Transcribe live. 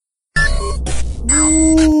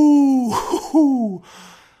Whoo!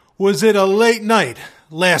 Was it a late night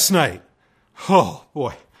last night? Oh,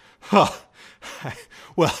 boy. Huh.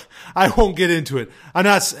 Well, I won't get into it.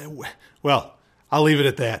 Well, I'll leave it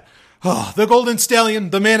at that. Oh, the Golden Stallion,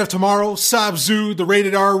 the man of tomorrow, Sabzu, the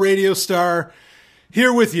rated R radio star,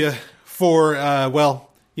 here with you for, a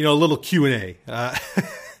little Q&A.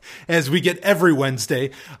 As we get every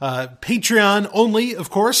Wednesday. Patreon only, of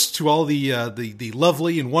course, to all the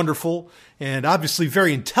lovely and wonderful and obviously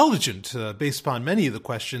very intelligent, based upon many of the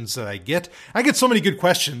questions that I get. I get so many good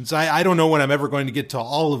questions. I don't know when I'm ever going to get to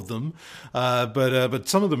all of them, but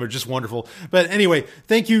some of them are just wonderful. But anyway,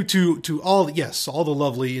 thank you to all the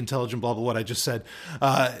lovely, intelligent, blah, blah, what I just said.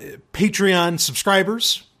 Patreon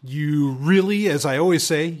subscribers, you really, as I always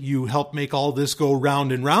say, you help make all this go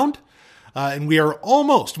round and round. And we are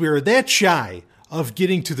that shy of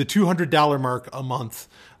getting to the $200 mark a month.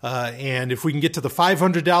 And if we can get to the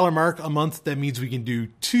 $500 mark a month, that means we can do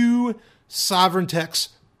 2 Sovereign Techs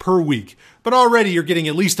per week. But already you're getting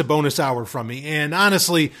at least a bonus hour from me. And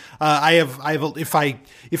honestly, if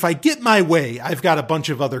I get my way, I've got a bunch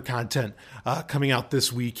of other content coming out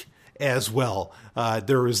this week as well.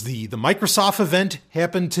 There was the Microsoft event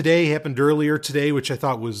happened earlier today, which I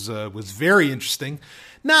thought was very interesting.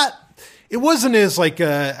 It wasn't as I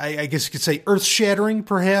guess you could say earth-shattering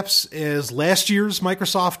perhaps as last year's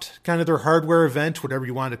Microsoft, kind of their hardware event, whatever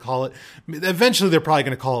you want to call it. Eventually they're probably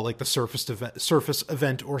going to call it like the Surface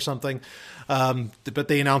event or something. But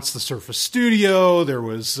they announced the Surface Studio. There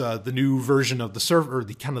was the new version of the Surface, or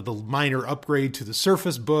the minor upgrade to the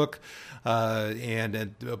Surface Book.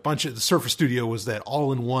 And a bunch of the Surface Studio was that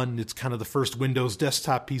all-in-one. It's kind of the first Windows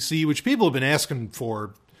desktop PC, which people have been asking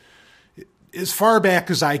for as far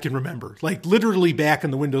back as I can remember, like literally back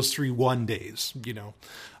in the Windows 3.1 days,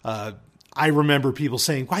 I remember people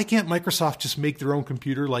saying, why can't Microsoft just make their own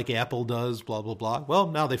computer like Apple does, blah, blah, blah. Well,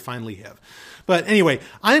 now they finally have. But anyway,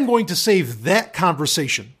 I'm going to save that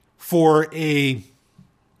conversation for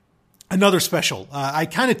another special. I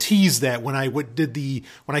kind of teased that when I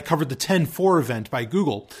covered the 10.4 event by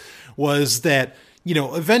Google, was that,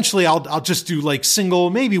 eventually I'll just do like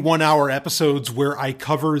single, maybe 1 hour episodes where I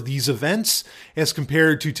cover these events as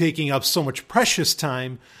compared to taking up so much precious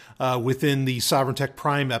time within the Sovereign Tech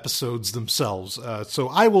Prime episodes themselves. So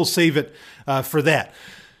I will save it for that.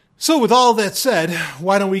 So with all that said,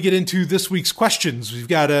 why don't we get into this week's questions?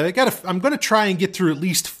 I'm going to try and get through at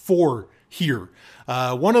least 4 here.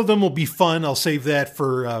 One of them will be fun. I'll save that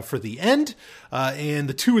for the end. And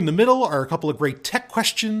the 2 in the middle are a couple of great tech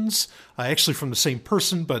questions, actually from the same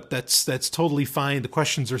person, but that's totally fine. The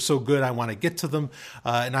questions are so good, I want to get to them.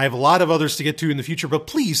 And I have a lot of others to get to in the future, but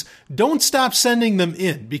please don't stop sending them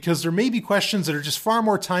in, because there may be questions that are just far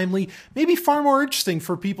more timely, maybe far more interesting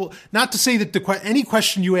for people. Not to say that any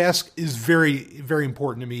question you ask is very, very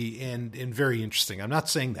important to me and very interesting. I'm not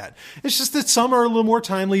saying that. It's just that some are a little more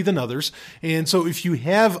timely than others. And so if you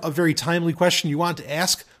have a very timely question you want to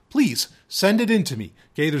ask, please send it in to me.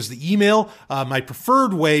 Okay, there's the email. My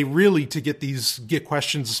preferred way really to get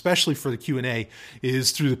questions, especially for the Q&A,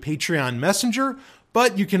 is through the Patreon Messenger.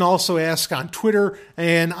 But you can also ask on Twitter.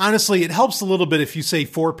 And honestly, it helps a little bit if you say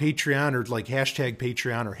for Patreon or like hashtag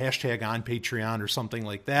Patreon or hashtag on Patreon or something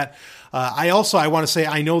like that. I want to say,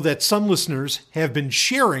 I know that some listeners have been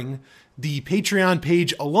sharing the Patreon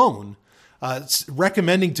page alone,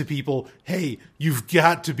 recommending to people, hey, you've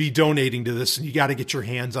got to be donating to this and you got to get your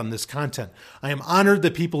hands on this content. I am honored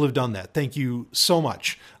that people have done that. Thank you so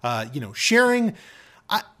much. Sharing,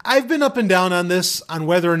 I've been up and down on this, on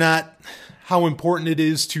whether or not how important it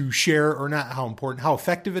is to share, or not how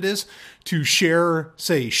effective it is to share,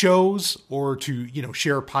 say, shows, or to,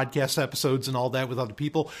 share podcast episodes and all that with other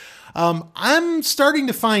people. I'm starting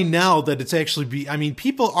to find now that it's actually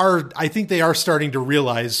I think they are starting to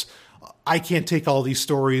realize, I can't take all these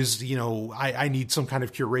stories. I need some kind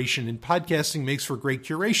of curation, and podcasting makes for great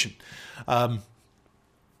curation.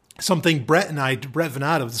 Something Brett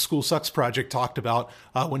Venat of the School Sucks Project talked about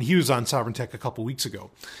when he was on Sovereign Tech a couple weeks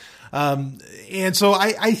ago. And so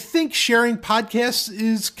I think sharing podcasts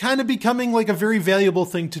is kind of becoming like a very valuable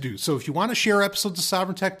thing to do. So if you want to share episodes of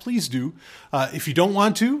Sovereign Tech, please do. If you don't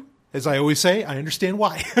want to, as I always say, I understand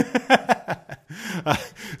why.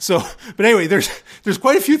 But anyway, there's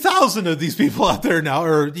quite a few thousand of these people out there now,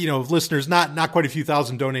 or, listeners, not quite a few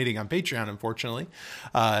thousand donating on Patreon, unfortunately.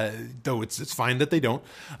 Though it's fine that they don't.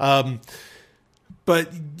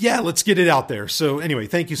 But yeah, let's get it out there. So anyway,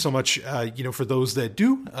 thank you so much, for those that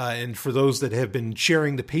do, and for those that have been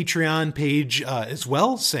sharing the Patreon page as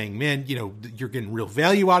well, saying, man, you're getting real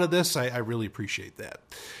value out of this. I really appreciate that.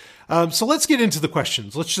 So let's get into the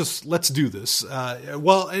questions. Let's do this.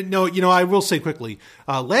 No, I will say quickly,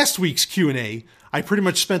 last week's Q&A, I pretty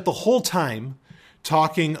much spent the whole time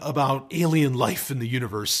talking about alien life in the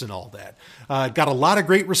universe and all that. Got a lot of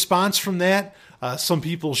great response from that. Some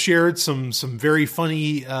people shared some very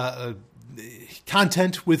funny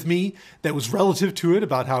content with me that was relative to it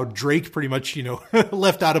about how Drake pretty much,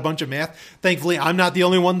 left out a bunch of math. Thankfully, I'm not the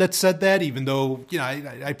only one that said that, even though,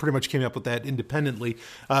 I pretty much came up with that independently.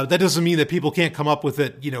 That doesn't mean that people can't come up with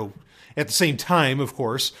it, at the same time, of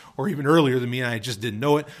course, or even earlier than me, and I just didn't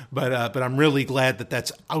know it. But I'm really glad that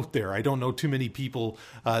that's out there. I don't know too many people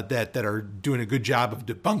that are doing a good job of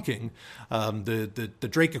debunking the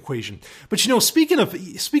Drake equation. But speaking of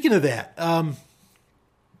that,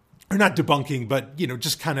 or not debunking, but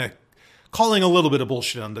just kind of calling a little bit of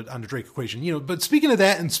bullshit on the Drake equation. But speaking of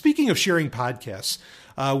that, and speaking of sharing podcasts,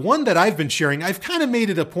 one that I've been sharing, I've kind of made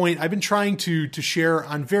it a point. I've been trying to share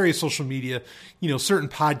on various social media, certain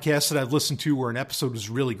podcasts that I've listened to where an episode was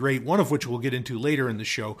really great. One of which we'll get into later in the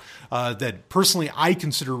show, that personally I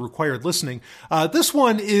consider required listening. This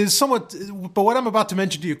one is somewhat, but what I'm about to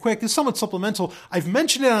mention to you quick is somewhat supplemental. I've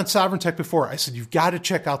mentioned it on Sovereign Tech before. I said, you've got to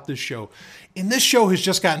check out this show. And this show has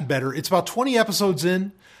just gotten better. It's about 20 episodes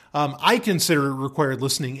in. I consider it required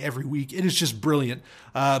listening every week. It is just brilliant.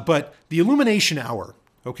 But the Illumination Hour.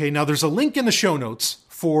 Okay, now there's a link in the show notes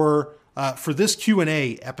for this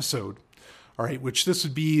Q&A episode. All right, which this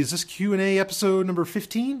would be, is this Q&A episode number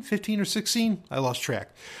 15 or 16? I lost track.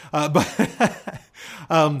 But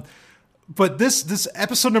this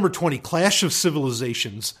episode number 20, Clash of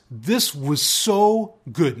Civilizations, this was so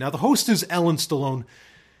good. Now the host is Ellen Stallone.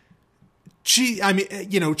 She's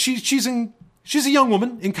a young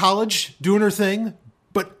woman in college doing her thing,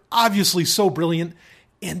 but obviously so brilliant.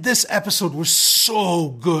 And this episode was so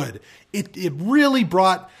good. It really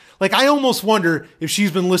brought, I almost wonder if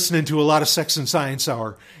she's been listening to a lot of Sex and Science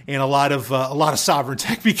Hour and a lot of Sovereign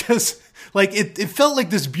Tech, because it felt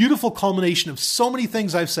like this beautiful culmination of so many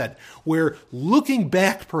things I've said, where looking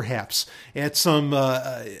back perhaps at some,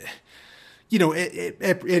 at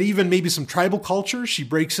even maybe some tribal culture, she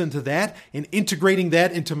breaks into that and integrating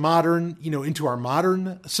that into modern, into our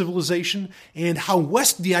modern civilization, and how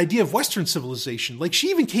the idea of Western civilization, she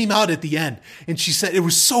even came out at the end and she said, it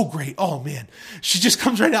was so great. Oh man. She just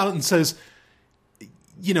comes right out and says,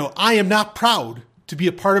 I am not proud to be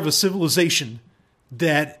a part of a civilization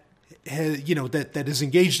that has, that is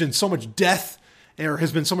engaged in so much death, or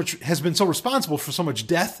has been so responsible for so much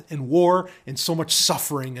death and war and so much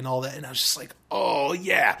suffering and all that. And I was just like, oh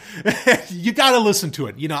yeah, you got to listen to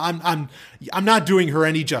it. I'm not doing her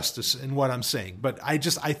any justice in what I'm saying, but I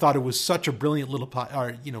thought it was such a brilliant little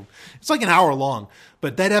it's like an hour long,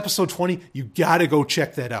 but that episode 20, you got to go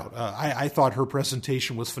check that out. I thought her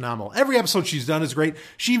presentation was phenomenal. Every episode she's done is great.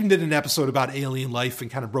 She even did an episode about alien life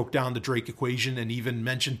and kind of broke down the Drake equation and even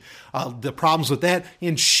mentioned the problems with that.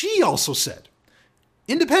 And she also said,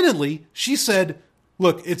 independently, she said,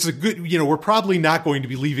 look, it's a good, we're probably not going to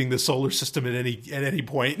be leaving the solar system at any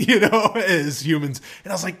point, as humans.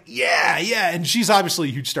 And I was like, yeah. And she's obviously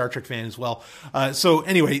a huge Star Trek fan as well. So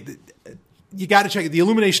anyway, you got to check it. The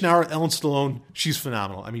Illumination Hour, Ellen Stallone, she's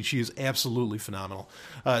phenomenal. I mean, she is absolutely phenomenal.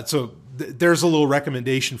 So there's a little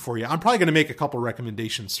recommendation for you. I'm probably going to make a couple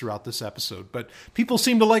recommendations throughout this episode, but people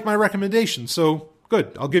seem to like my recommendations. So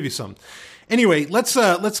good. I'll give you some. Anyway, let's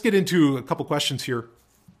get into a couple questions here.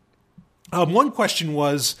 One question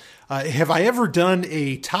was, have I ever done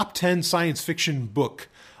a top 10 science fiction book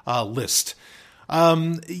list?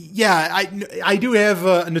 Yeah, I do have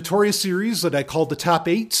a notorious series that I call the top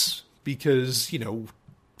 8s because,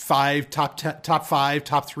 top 5,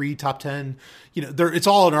 top 3, top 10, it's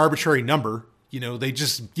all an arbitrary number. They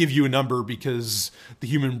just give you a number because the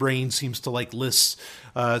human brain seems to like lists.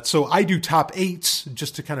 So I do top 8s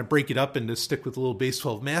just to kind of break it up and to stick with a little base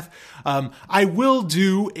 12 math. I will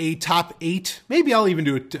do a top 8. Maybe I'll even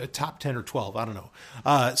do a top 10 or 12. I don't know.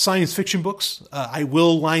 Science fiction books. I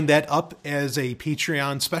will line that up as a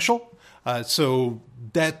Patreon special. So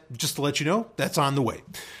that, just to let you know, that's on the way.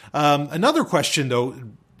 Another question though,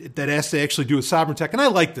 that has to actually do with Sovereign Tech. And I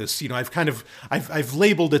like this, I've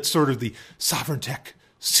labeled it sort of the Sovereign Tech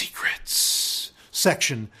Secrets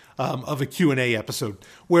section of a Q&A episode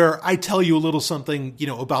where I tell you a little something,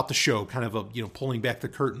 about the show, kind of pulling back the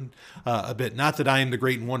curtain a bit. Not that I am the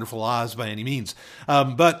great and wonderful Oz by any means.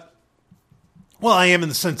 But I am in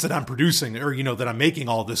the sense that I'm producing or, that I'm making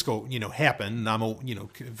all this go, happen. I'm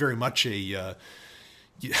very much a,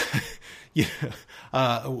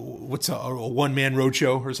 what's a one-man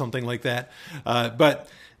roadshow or something like that. But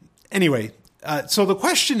anyway, so the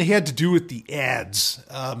question had to do with the ads.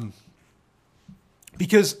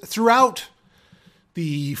 Because throughout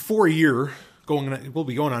the 4-year, we'll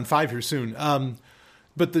be going on 5 here soon,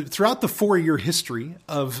 but throughout the 4-year history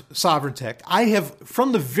of Sovereign Tech, I have,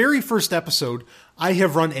 from the very first episode, I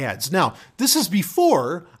have run ads. Now, this is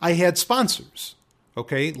before I had sponsors.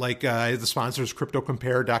 Okay, like the sponsors,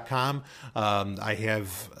 CryptoCompare.com. I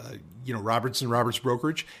have, Roberts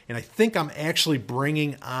Brokerage, and I think I'm actually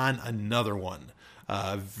bringing on another one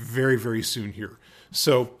very, very soon here.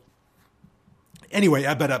 So anyway,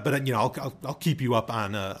 I'll keep you up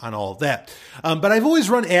on all of that. But I've always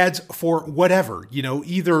run ads for whatever,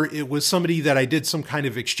 either it was somebody that I did some kind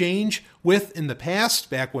of exchange with in the past,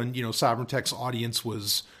 back when, Sovereign Tech's audience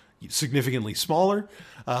was significantly smaller.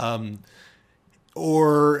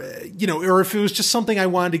 Or if it was just something I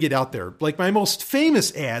wanted to get out there. Like my most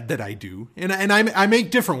famous ad that I do, and I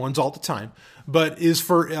make different ones all the time, but is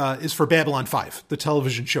for Babylon 5, the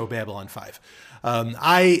television show Babylon 5.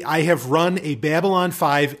 I have run a Babylon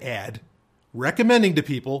 5 ad recommending to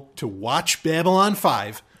people to watch Babylon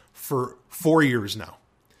 5 for 4 years now.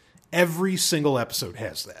 Every single episode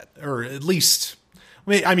has that, or at least,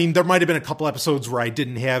 I mean, there might have been a couple episodes where I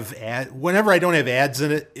didn't have whenever I don't have ads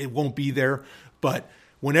in it, it won't be there. But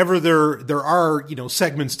whenever there are,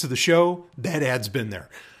 segments to the show, that ad's been there.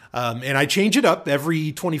 And I change it up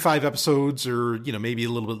every 25 episodes or, maybe a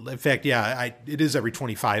little bit. In fact, it is every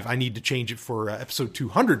 25. I need to change it for episode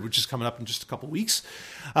 200, which is coming up in just a couple weeks.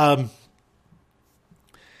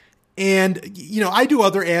 And, I do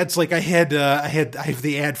other ads. Like I have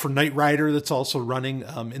the ad for Knight Rider that's also running.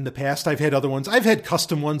 In the past, I've had other ones. I've had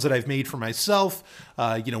custom ones that I've made for myself.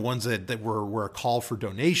 Ones that were a call for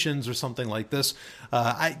donations or something like this.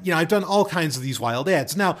 I've done all kinds of these wild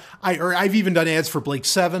ads. Now, I've even done ads for Blake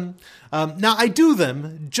 7. Now I do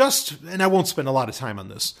them and I won't spend a lot of time on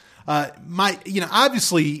this.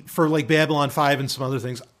 Obviously for like Babylon 5 and some other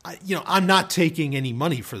things, I'm not taking any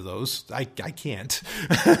money for those. I can't.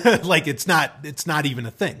 Like it's not even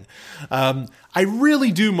a thing. I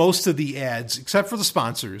really do most of the ads, except for the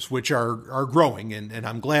sponsors, which are growing, and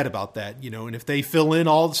I'm glad about that. And if they fill in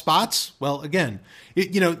all the spots, well, again,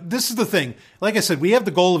 this is the thing. Like I said, we have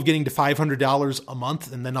the goal of getting to $500 a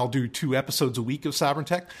month, and then I'll do 2 episodes a week of Sovereign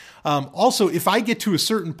Tech. Also, if I get to a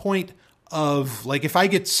certain point of, like, if I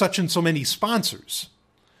get such and so many sponsors,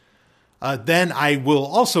 then I will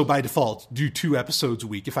also by default do 2 episodes a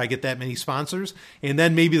week if I get that many sponsors. And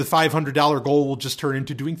then maybe the $500 goal will just turn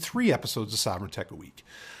into doing 3 episodes of Sovereign Tech a week.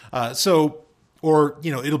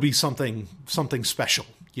 It'll be something special.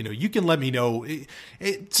 You can let me know.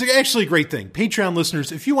 It's actually a great thing. Patreon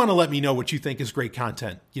listeners, if you want to let me know what you think is great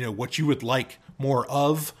content, what you would like more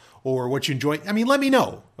of, or what you enjoy, let me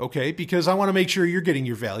know, okay? Because I want to make sure you're getting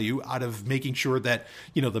your value out of making sure that,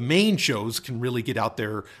 the main shows can really get out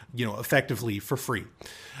there, effectively for free.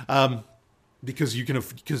 Because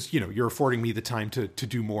you're affording me the time to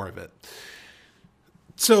do more of it.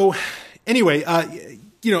 So anyway,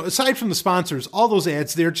 aside from the sponsors, all those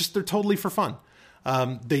ads, they're totally for fun.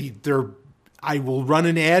 I will run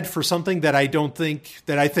an ad for something that I think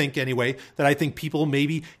people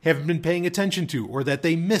maybe haven't been paying attention to, or that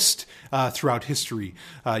they missed throughout history,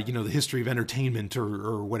 the history of entertainment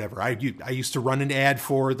or whatever. I used to run an ad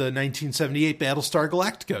for the 1978 Battlestar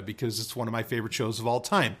Galactica because it's one of my favorite shows of all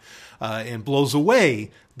time, and blows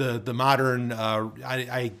away the modern.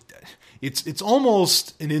 It's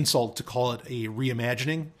almost an insult to call it a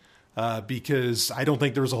reimagining. Because I don't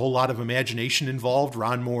think there's a whole lot of imagination involved.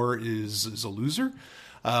 Ron Moore is a loser.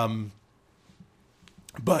 But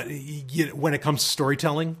when it comes to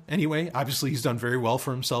storytelling, anyway, obviously he's done very well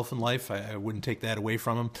for himself in life. I wouldn't take that away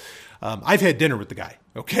from him. I've had dinner with the guy.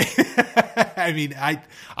 Okay.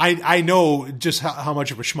 I know just how much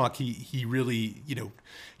of a schmuck he really,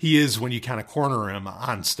 he is when you kind of corner him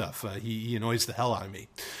on stuff. He annoys the hell out of me.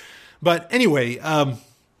 But anyway,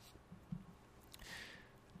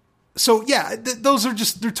 so yeah, those are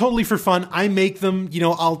they're totally for fun. I make them,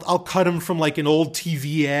 I'll cut them from like an old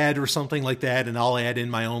TV ad or something like that, and I'll add in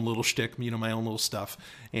my own little shtick, my own little stuff,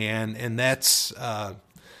 and that's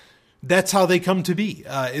how they come to be.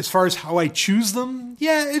 As far as how I choose them,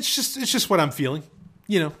 yeah, it's just what I'm feeling.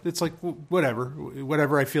 It's like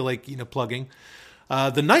whatever I feel like plugging.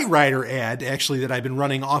 The Knight Rider ad actually that I've been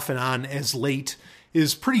running off and on as late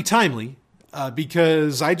is pretty timely.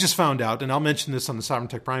 Because I just found out, and I'll mention this on the Sovereign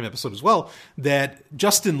Tech Prime episode as well, that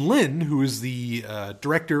Justin Lin, who is the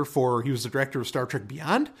director of Star Trek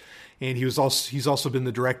Beyond, and he's also been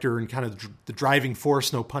the director and kind of the driving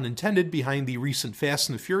force, no pun intended, behind the recent Fast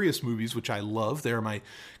and the Furious movies, which I love. They're my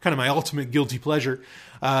ultimate guilty pleasure.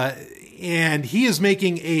 And he is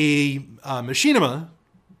making a Machinima,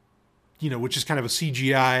 which is kind of a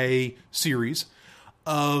CGI series,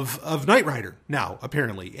 of Knight Rider now,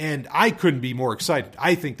 apparently. And I couldn't be more excited.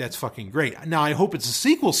 I think that's fucking great. Now, I hope it's a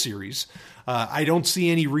sequel series. I don't see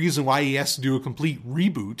any reason why he has to do a complete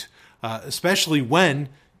reboot, especially when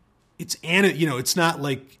it's not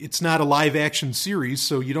a live action series,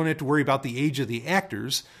 so you don't have to worry about the age of the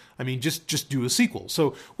actors. I mean, just do a sequel.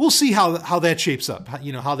 So we'll see how that shapes up,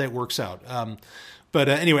 how that works out. But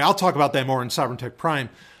anyway, I'll talk about that more in Sovereign Tech Prime.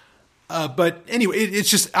 But anyway, it's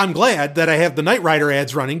just, I'm glad that I have the Knight Rider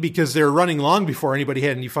ads running, because they're running long before anybody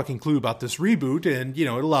had any fucking clue about this reboot. And, it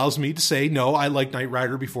allows me to say, no, I liked Knight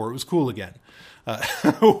Rider before it was cool again.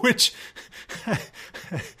 Which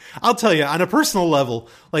I'll tell you, on a personal level,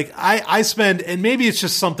 like I spend, and maybe it's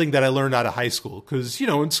just something that I learned out of high school, because,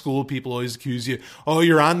 in school, people always accuse you, oh,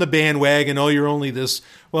 you're on the bandwagon, oh, you're only this.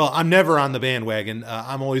 Well, I'm never on the bandwagon.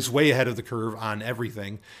 I'm always way ahead of the curve on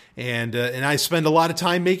everything. And I spend a lot of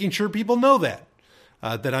time making sure people know that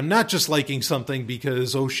I'm not just liking something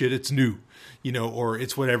because, oh shit, it's new, or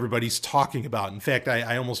it's what everybody's talking about. In fact,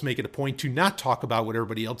 I almost make it a point to not talk about what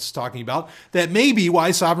everybody else is talking about. That may be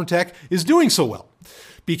why Sovereign Tech is doing so well,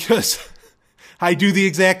 because I do the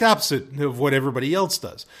exact opposite of what everybody else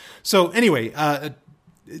does. So anyway,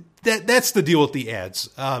 that's the deal with the ads.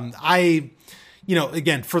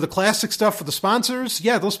 Again, for the classic stuff, for the sponsors,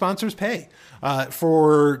 yeah, those sponsors pay.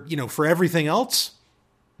 For everything else,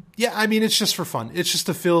 yeah, I mean, it's just for fun. It's just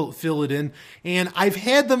to fill it in. And I've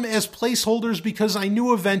had them as placeholders because I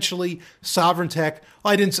knew eventually Sovereign Tech,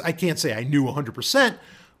 I can't say I knew 100%,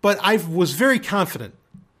 but I was very confident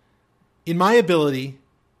in my ability,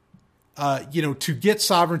 to get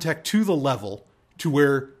Sovereign Tech to the level to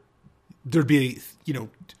where there'd be,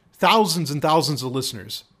 thousands and thousands of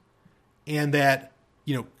listeners, and that,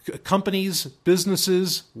 companies,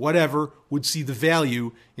 businesses, whatever, would see the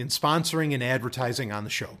value in sponsoring and advertising on the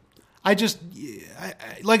show.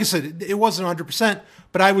 Like I said, it wasn't 100%,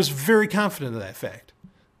 but I was very confident of that fact,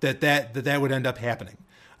 that would end up happening.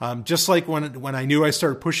 Just like when I knew I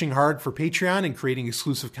started pushing hard for Patreon and creating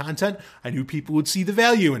exclusive content, I knew people would see the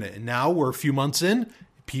value in it. And now we're a few months in,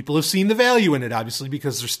 people have seen the value in it, obviously,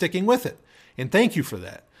 because they're sticking with it. And thank you for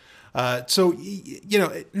that. So,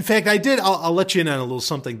 in fact, I'll let you in on a little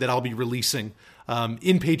something that I'll be releasing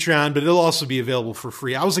in Patreon, but it'll also be available for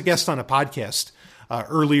free. I was a guest on a podcast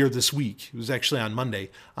earlier this week. It was actually on Monday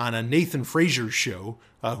on a Nathan Frazier's show,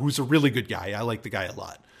 who's a really good guy. I like the guy a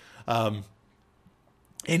lot.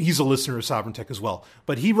 And he's a listener of Sovereign Tech as well.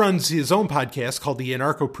 But he runs his own podcast called the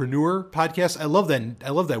Anarchopreneur Podcast. I love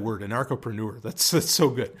that word, Anarchopreneur. That's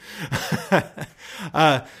so good.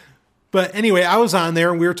 But anyway, I was on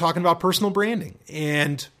there and we were talking about personal branding.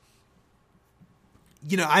 And,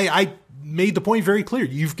 I made the point very clear.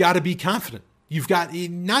 You've got to be confident. You've got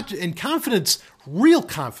confidence, real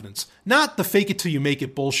confidence, not the fake it till you make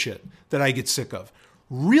it bullshit that I get sick of.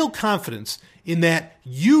 Real confidence in that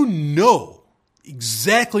you know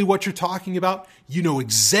exactly what you're talking about. You know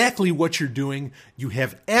exactly what you're doing. You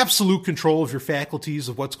have absolute control of your faculties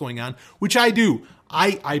of what's going on, which I do.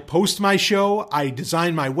 I post my show. I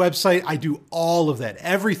design my website. I do all of that.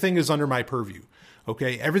 Everything is under my purview.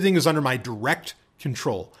 Okay. Everything is under my direct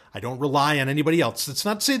control. I don't rely on anybody else. That's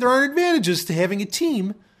not to say there aren't advantages to having a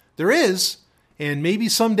team. There is. And maybe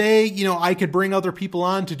someday, I could bring other people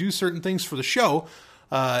on to do certain things for the show.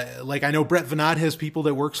 Like I know Brett Venat has people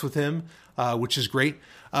that works with him, which is great.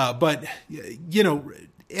 But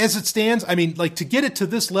as it stands, I mean, like to get it to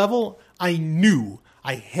this level, I knew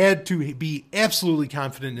I had to be absolutely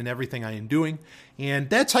confident in everything I am doing. And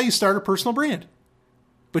that's how you start a personal brand.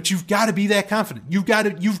 But you've got to be that confident. You've got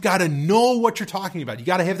to know what you're talking about. You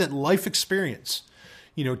got to have that life experience,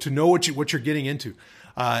 to know what you're getting into.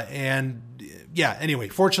 Anyway,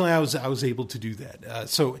 fortunately I was able to do that.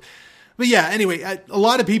 But yeah, anyway, a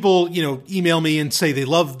lot of people, email me and say they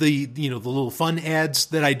love the little fun ads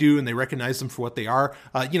that I do and they recognize them for what they are.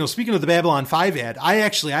 Speaking of the Babylon 5 ad, I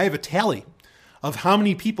have a tally of how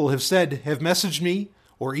many people have messaged me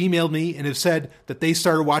or emailed me and have said that they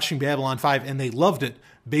started watching Babylon 5 and they loved it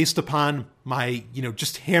based upon my,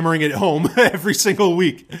 just hammering it home every single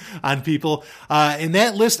week on people. In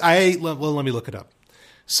that list, let me look it up.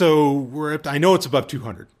 So I know it's above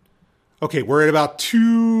 200. Okay, we're at about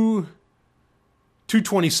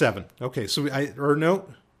 227. Okay, so no,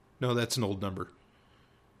 that's an old number.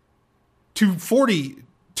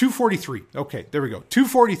 243. Okay, there we go.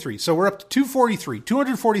 243. So we're up to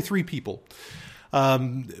 243 people,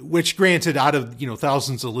 which granted out of,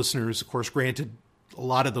 thousands of listeners, of course, granted a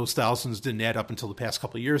lot of those thousands didn't add up until the past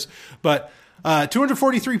couple of years, but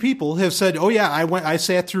 243 people have said, oh yeah, I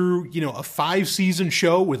sat through, a 5-season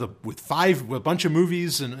show with a bunch of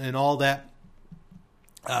movies and all that.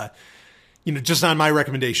 just on my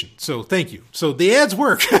recommendation. So thank you. So the ads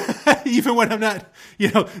work, even when I'm not,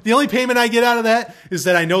 the only payment I get out of that is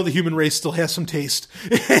that I know the human race still has some taste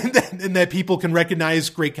and that people can recognize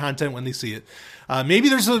great content when they see it. Maybe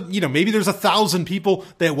there's 1,000 people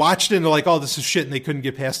that watched it and they're like, oh, this is shit. And they couldn't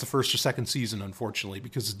get past the first or second season, unfortunately,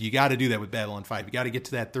 because you got to do that with Babylon 5. You got to get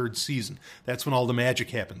to that third season. That's when all the magic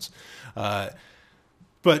happens.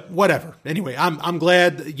 But whatever. Anyway, I'm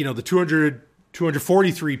glad, the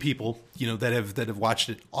 243 people, that have watched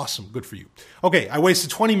it. Awesome. Good for you. Okay. I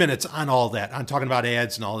wasted 20 minutes on all that. I'm talking about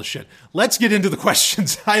ads and all this shit. Let's get into the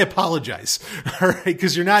questions. I apologize. All right.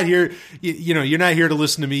 Cause you're not here, you're not here to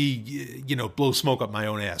listen to me, blow smoke up my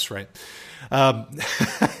own ass. Right. I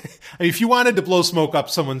mean, if you wanted to blow smoke up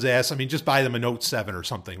someone's ass, just buy them a Note 7 or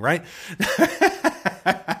something. Right.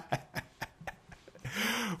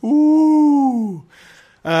 Ooh.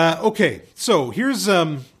 Okay. So here's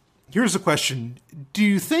a question. Do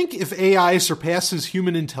you think if AI surpasses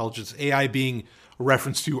human intelligence, AI being a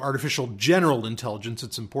reference to artificial general intelligence,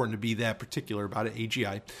 it's important to be that particular about it,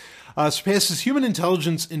 AGI, surpasses human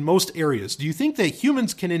intelligence in most areas, do you think that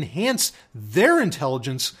humans can enhance their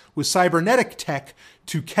intelligence with cybernetic tech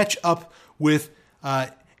to catch up with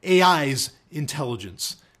AI's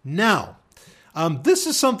intelligence? Now, this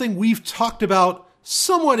is something we've talked about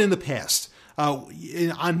somewhat in the past.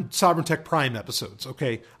 On Sovereign Tech Prime episodes,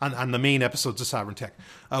 okay, on the main episodes of Sovereign Tech,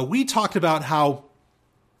 we talked about how,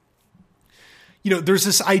 there's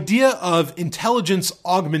this idea of intelligence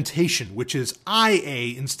augmentation, which is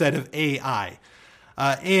IA instead of AI.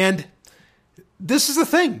 And this is a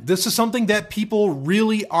thing. This is something that people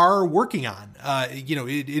really are working on.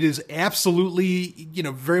 It is absolutely,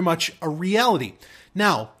 very much a reality.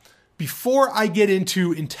 Now, before I get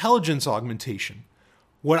into intelligence augmentation,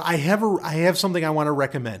 I have something I want to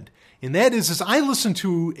recommend, and that is I listened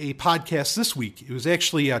to a podcast this week. It was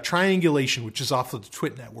actually Triangulation, which is off of the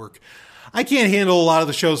Twit Network. I can't handle a lot of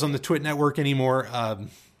the shows on the Twit Network anymore.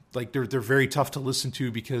 They're very tough to listen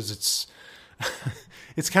to because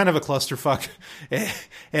it's kind of a clusterfuck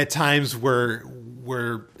at times where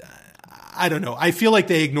I don't know. I feel like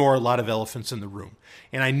they ignore a lot of elephants in the room,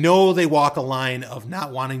 and I know they walk a line of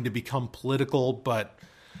not wanting to become political, but.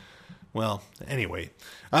 Well, anyway,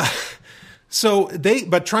 but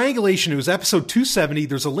Triangulation, it was episode 270.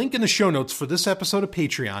 There's a link in the show notes for this episode of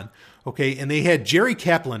Patreon. Okay. And they had Jerry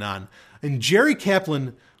Kaplan on, and Jerry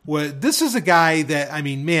Kaplan this is a guy that,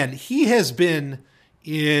 he has been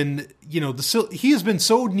he has been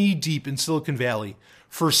so knee deep in Silicon Valley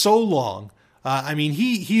for so long.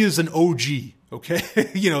 He is an OG. Okay.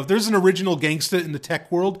 If there's an original gangsta in the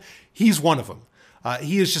tech world, he's one of them.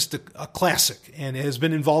 He is just a classic and has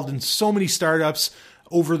been involved in so many startups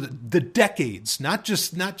over the decades, not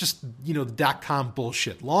just the .com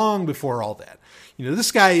bullshit, long before all that.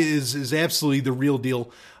 This guy is absolutely the real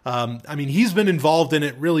deal. He's been involved in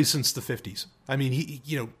it really since the 50s. He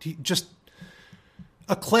just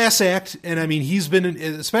a class act. And he's been,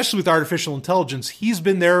 especially with artificial intelligence, he's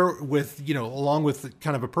been there with, along with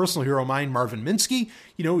kind of a personal hero of mine, Marvin Minsky,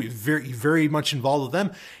 very, very much involved with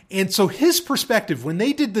them. And so his perspective, when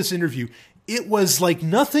they did this interview, it was like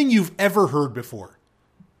nothing you've ever heard before.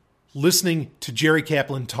 Listening to Jerry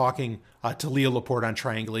Kaplan talking to Leo Laporte on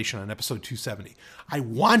Triangulation on episode 270. I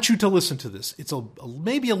want you to listen to this. It's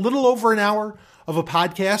maybe a little over an hour of a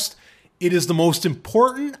podcast. It is the most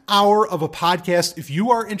important hour of a podcast if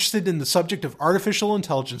you are interested in the subject of artificial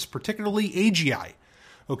intelligence, particularly AGI.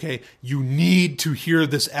 Okay, you need to hear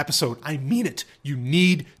this episode. I mean it. You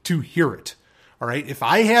need to hear it. All right. If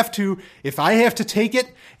I have to take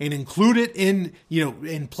it and include it in,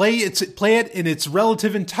 and play it in its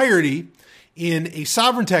relative entirety in a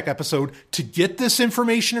Sovereign Tech episode to get this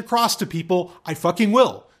information across to people, I fucking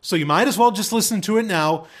will. So you might as well just listen to it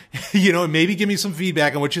now, and maybe give me some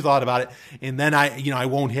feedback on what you thought about it. And then I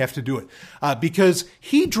won't have to do it, because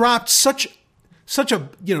he dropped such a,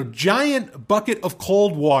 giant bucket of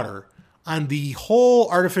cold water on the whole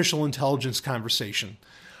artificial intelligence conversation.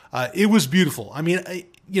 It was beautiful.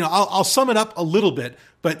 I'll sum it up a little bit,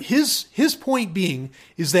 but his point being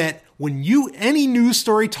is that when any news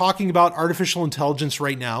story talking about artificial intelligence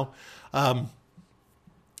right now,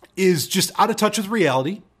 is just out of touch with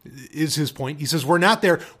reality, is his point. He says, we're not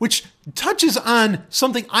there, which touches on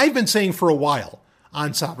something I've been saying for a while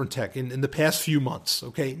on Sovereign Tech in the past few months.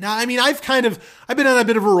 Okay. Now, I've been on a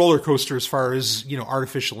bit of a roller coaster as far as,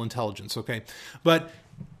 artificial intelligence. Okay. But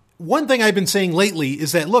one thing I've been saying lately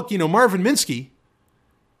is that, look, Marvin Minsky,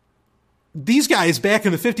 these guys back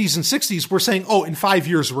in the 50s and 60s were saying, oh, in 5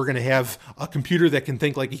 years, we're going to have a computer that can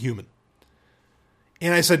think like a human.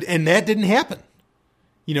 And I said, and that didn't happen,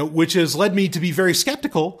 which has led me to be very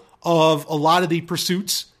skeptical of a lot of the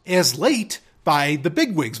pursuits as late by the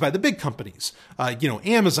big wigs, by the big companies,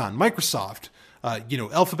 Amazon, Microsoft,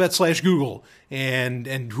 Alphabet/Google,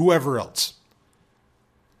 and whoever else.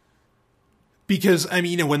 Because,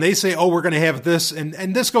 when they say, oh, we're going to have this,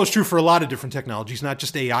 and this goes true for a lot of different technologies, not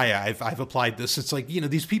just AI. I've applied this. It's like,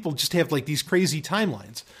 these people just have like these crazy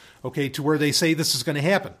timelines, okay, to where they say this is going to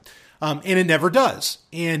happen. And it never does.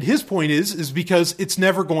 And his point is because it's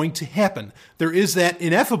never going to happen. There is that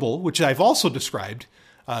ineffable, which I've also described,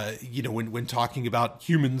 when talking about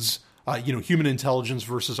humans, human intelligence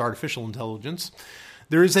versus artificial intelligence.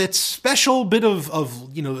 There is that special bit of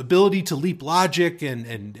ability to leap logic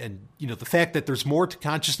and the fact that there's more to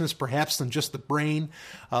consciousness perhaps than just the brain.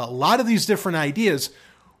 A lot of these different ideas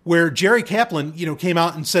where Jerry Kaplan, came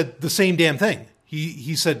out and said the same damn thing.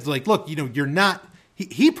 He said, like, look, you're not,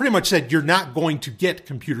 he pretty much said you're not going to get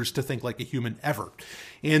computers to think like a human ever.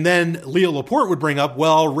 And then Leo Laporte would bring up,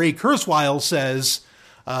 well, Ray Kurzweil says,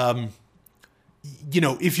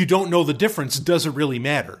 if you don't know the difference, does it really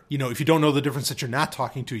matter? If you don't know the difference that you're not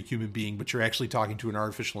talking to a human being, but you're actually talking to an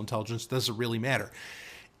artificial intelligence, does it really matter?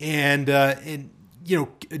 And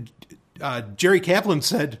Jerry Kaplan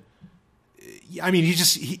said, he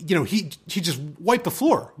just wiped the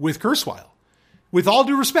floor with Kurzweil. With all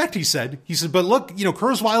due respect, he said, but look,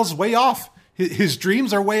 Kurzweil's way off. His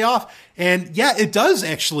dreams are way off. And yeah, it does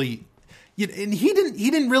actually. And he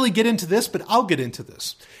didn't really get into this, but I'll get into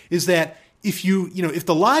this, is that if if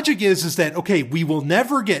the logic is that, okay, we will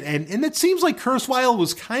never get, and it seems like Kurzweil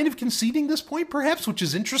was kind of conceding this point perhaps, which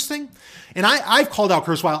is interesting. And I've called out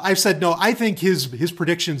Kurzweil. I've said, no, I think his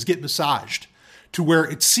predictions get massaged to where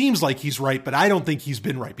it seems like he's right, but I don't think he's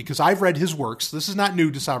been right because I've read his works. This is not new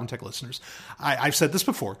to Sovereign Tech listeners. I've said this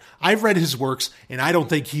before. I've read his works and I don't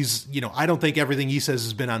think I don't think everything he says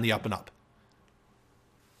has been on the up and up.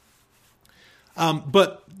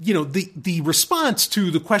 But the response to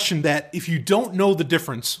the question that if you don't know the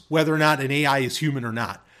difference, whether or not an AI is human or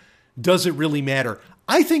not, does it really matter?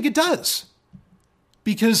 I think it does.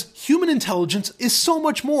 Because human intelligence is so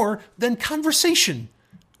much more than conversation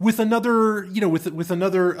with another, with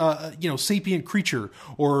another, sapient creature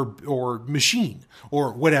or machine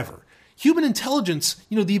or whatever. Human intelligence,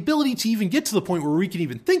 the ability to even get to the point where we can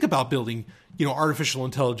even think about building, artificial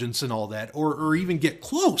intelligence and all that, or even get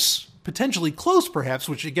close, potentially close perhaps,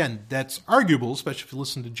 which again, that's arguable, especially if you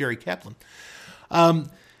listen to Jerry Kaplan,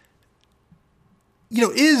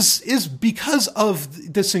 is because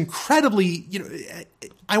of this incredibly,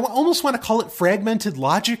 I almost want to call it fragmented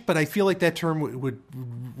logic, but I feel like that term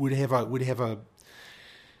would have a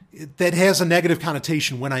that has a negative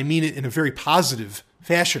connotation when I mean it in a very positive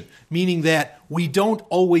fashion, meaning that we don't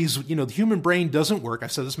always, the human brain doesn't work.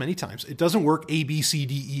 I've said this many times. It doesn't work A, B, C,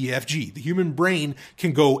 D, E, F, G. The human brain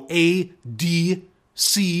can go A, D,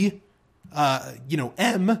 C,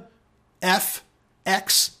 M, F,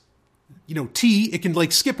 X, T. It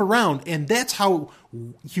can skip around. And that's how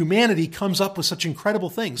humanity comes up with such incredible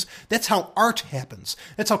things. That's how art happens.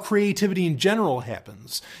 That's how creativity in general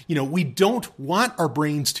happens. We don't want our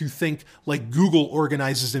brains to think like Google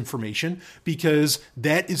organizes information because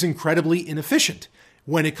that is incredibly inefficient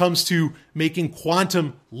when it comes to making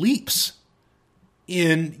quantum leaps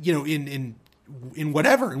in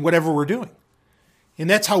whatever we're doing. And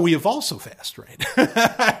that's how we evolve so fast,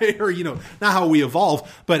 right? Or, not how we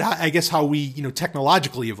evolve, but I guess how we,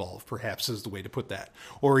 technologically evolve, perhaps is the way to put that.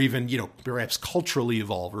 Or even, perhaps culturally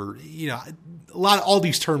evolve, or, all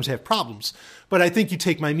these terms have problems. But I think you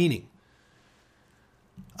take my meaning.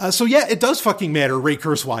 So yeah, it does fucking matter, Ray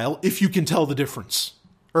Kurzweil, if you can tell the difference.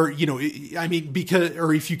 Or, or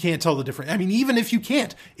if you can't tell the difference. Even if you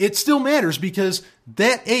can't, it still matters because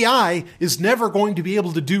that AI is never going to be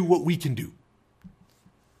able to do what we can do.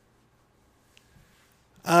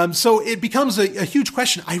 So it becomes a huge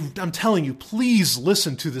question. I'm telling you, please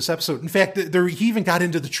listen to this episode. In fact, he even got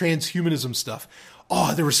into the transhumanism stuff.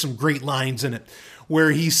 Oh, there were some great lines in it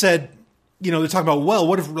where he said, they're talking about, well,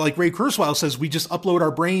 what if Ray Kurzweil says we just upload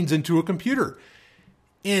our brains into a computer?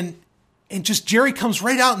 And just Jerry comes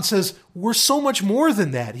right out and says, we're so much more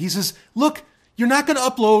than that. He says, look, you're not going to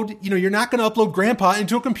upload grandpa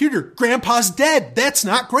into a computer. Grandpa's dead. That's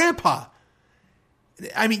not grandpa.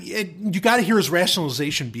 You got to hear his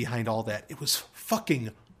rationalization behind all that. It was fucking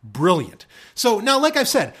brilliant. So now, like I've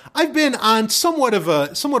said, I've been on somewhat of a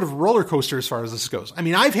roller coaster as far as this goes.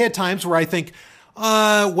 I've had times where I think,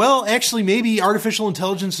 actually, maybe artificial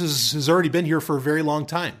intelligence has already been here for a very long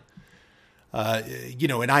time.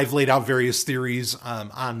 And I've laid out various theories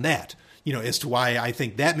on that, as to why I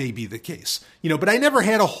think that may be the case. But I never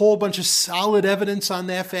had a whole bunch of solid evidence on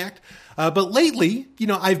that fact. But lately,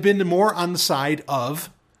 I've been more on the side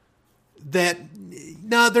of that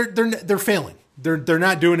no, they're failing. They're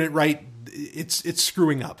not doing it right. It's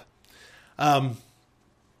screwing up. And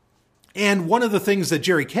one of the things that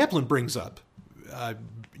Jerry Kaplan brings up,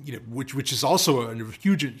 which is also a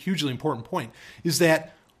hugely important point, is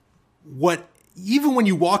that even when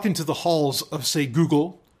you walk into the halls of, say,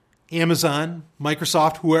 Google, Amazon,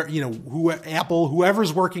 Microsoft, Apple,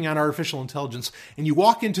 whoever's working on artificial intelligence, and you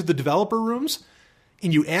walk into the developer rooms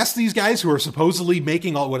and you ask these guys who are supposedly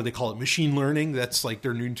making what do they call it? Machine learning. That's like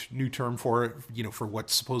their new term for it, for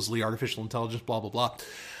what's supposedly artificial intelligence, blah, blah,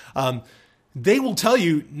 blah. They will tell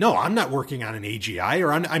you, no, I'm not working on an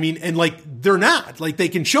AGI they're not. Like, they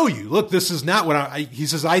can show you, look, this is not what he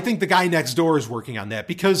says, I think the guy next door is working on that,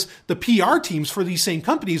 because the PR teams for these same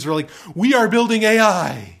companies are like, we are building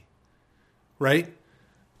AI, right?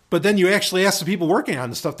 But then you actually ask the people working on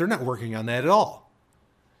the stuff, they're not working on that at all.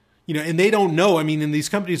 And they don't know. I mean, and these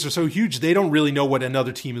companies are so huge, they don't really know what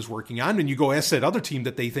another team is working on. And you go ask that other team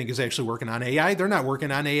that they think is actually working on AI, they're not working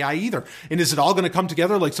on AI either. And is it all going to come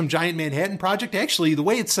together like some giant Manhattan Project? Actually, the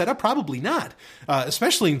way it's set up, probably not.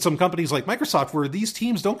 Especially in some companies like Microsoft, where these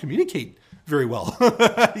teams don't communicate very well.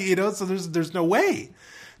 So there's no way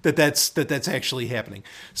that's actually happening.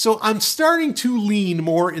 So I'm starting to lean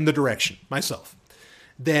more in the direction myself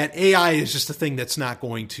that AI is just a thing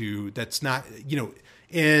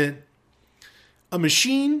and a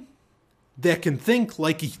machine that can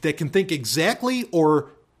think exactly, or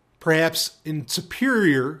perhaps in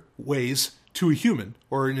superior ways to a human,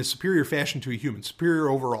 or in a superior fashion to a human, superior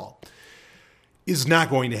overall, is not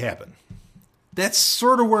going to happen. That's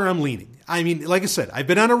sort of where I'm leaning. I mean, like I said, I've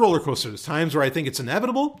been on a roller coaster. There's times where I think it's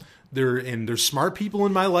inevitable. There's smart people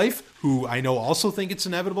in my life who I know also think it's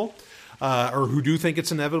inevitable, or who do think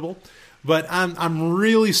it's inevitable. But I'm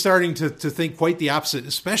really starting to think quite the opposite,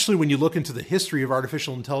 especially when you look into the history of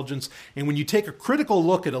artificial intelligence, and when you take a critical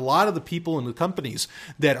look at a lot of the people and the companies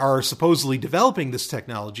that are supposedly developing this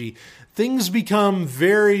technology. Things become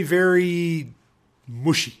very, very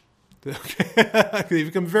mushy. They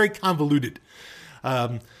become very convoluted.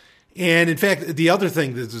 And in fact, the other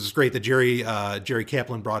thing that is great that Jerry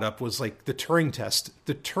Kaplan brought up was like the Turing test.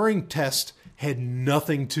 The Turing test had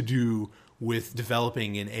nothing to do with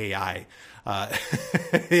developing an AI.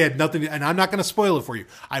 It had nothing, and I'm not going to spoil it for you.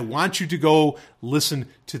 I want you to go listen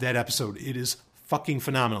to that episode. It is fucking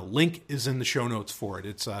phenomenal. Link is in the show notes for it.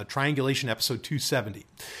 It's Triangulation episode 270.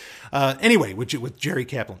 Anyway, with Jerry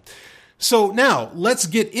Kaplan. So now let's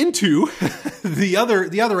get into the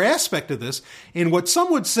other aspect of this, and what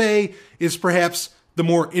some would say is perhaps the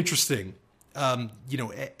more interesting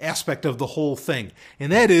aspect of the whole thing.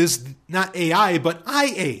 And that is not AI, but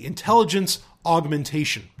IA, intelligence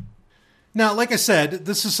augmentation. Now, like I said,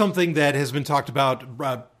 this is something that has been talked about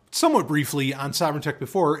somewhat briefly on Sovereign Tech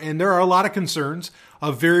before, and there are a lot of concerns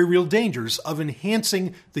of very real dangers of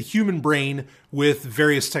enhancing the human brain with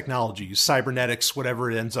various technologies, cybernetics,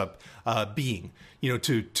 whatever it ends up being,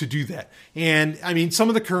 to do that. And I mean, some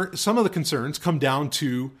of the concerns come down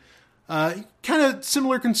to kind of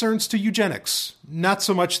similar concerns to eugenics. Not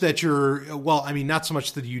so much that not so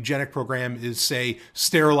much that the eugenic program is, say,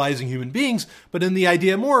 sterilizing human beings, but in the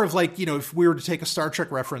idea more of like, if we were to take a Star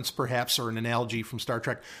Trek reference, perhaps, or an analogy from Star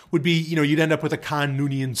Trek, would be, you'd end up with a Khan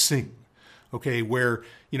Noonien Singh, okay, where,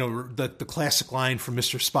 the classic line from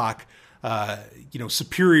Mr. Spock,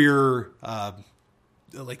 superior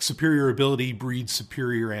ability breeds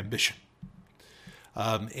superior ambition.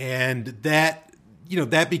 And that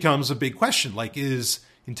becomes a big question. Like, is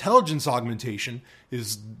intelligence augmentation,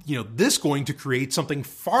 is, this going to create something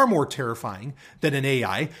far more terrifying than an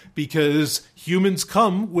AI? Because humans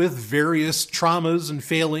come with various traumas and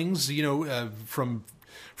failings, from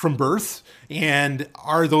birth. And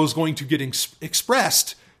are those going to get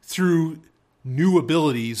expressed through new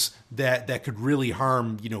abilities that could really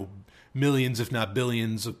harm, millions, if not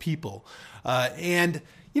billions of people? And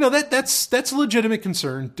that's a legitimate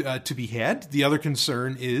concern to be had. The other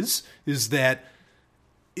concern is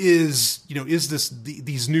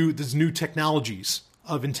these new technologies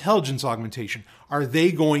of intelligence augmentation, are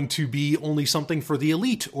they going to be only something for the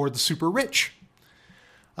elite or the super rich?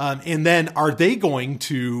 And then are they going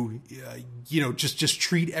to, just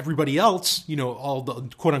treat everybody else, all the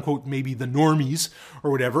quote unquote, maybe the normies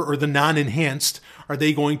or whatever, or the non-enhanced, are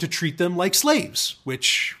they going to treat them like slaves?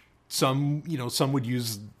 Which some would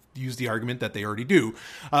use the argument that they already do,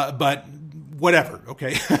 but whatever.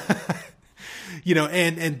 Okay.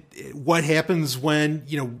 And what happens when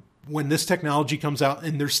this technology comes out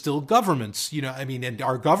and there's still governments, and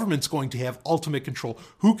our government's going to have ultimate control.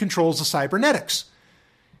 Who controls the cybernetics?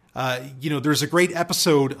 There's a great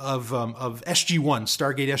episode of SG-1,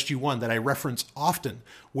 Stargate SG-1, that I reference often,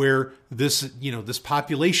 where this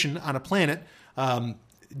population on a planet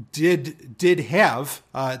did have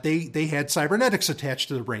they had cybernetics attached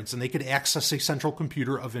to their brains, and they could access a central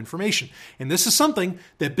computer of information. And this is something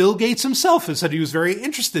that Bill Gates himself has said he was very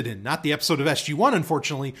interested in. Not the episode of SG-1,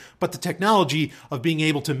 unfortunately, but the technology of being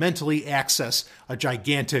able to mentally access a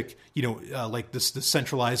gigantic, like this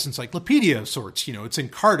centralized encyclopedia of sorts. It's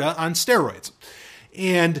Encarta on steroids.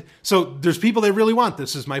 And so there's people that really want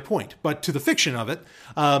this, is my point. But to the fiction of it,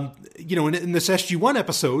 in this SG-1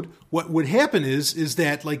 episode, what would happen is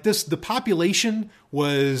that the population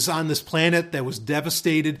was on this planet that was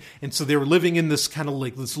devastated. And so they were living in this kind of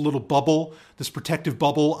like this little bubble, this protective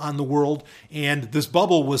bubble on the world. And this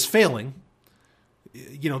bubble was failing.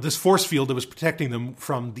 This force field that was protecting them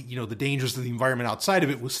from the dangers of the environment outside of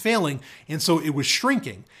it was failing. And so it was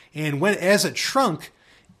shrinking. And as it shrunk,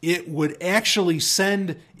 it would actually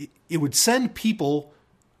send people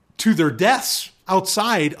to their deaths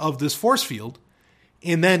outside of this force field.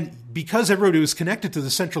 And then because everybody was connected to the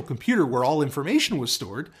central computer where all information was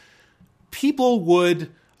stored, people would,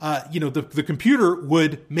 the computer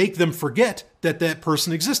would make them forget that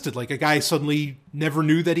person existed. Like a guy suddenly never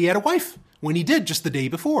knew that he had a wife when he did just the day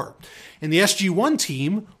before. And the SG-1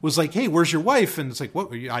 team was like, hey, where's your wife? And it's like,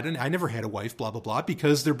 what? I never had a wife, blah, blah, blah,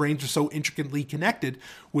 because their brains are so intricately connected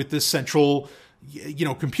with this central,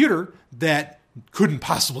 computer that couldn't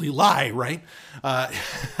possibly lie, right? But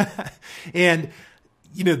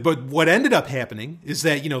what ended up happening is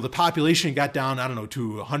that, the population got down, I don't know,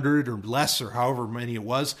 to 100 or less or however many it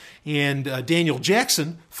was. And Daniel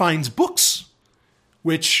Jackson finds books,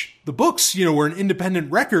 which the books, were an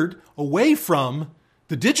independent record away from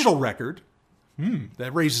the digital record.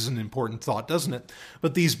 That raises an important thought, doesn't it?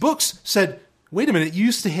 But these books said, wait a minute, you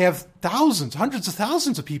used to have thousands, hundreds of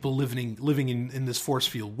thousands of people living in this force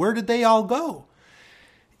field. Where did they all go?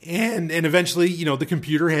 And eventually, the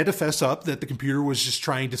computer had to fess up that the computer was just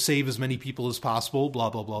trying to save as many people as possible, blah,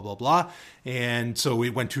 blah, blah, blah, blah. And so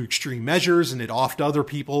it went to extreme measures, and it offed other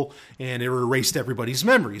people, and it erased everybody's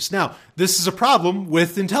memories. Now, this is a problem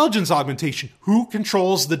with intelligence augmentation. Who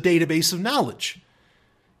controls the database of knowledge?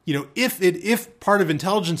 If part of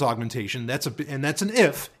intelligence augmentation, that's an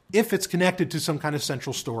if it's connected to some kind of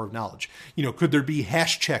central store of knowledge. Could there be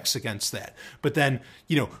hash checks against that? But then,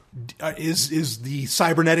 is the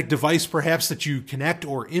cybernetic device perhaps that you connect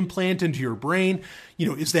or implant into your brain,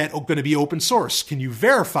 is that going to be open source? Can you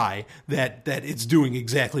verify that it's doing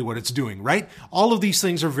exactly what it's doing, right? All of these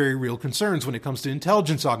things are very real concerns when it comes to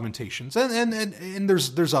intelligence augmentations, and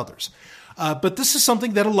there's others. But this is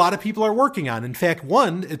something that a lot of people are working on. In fact,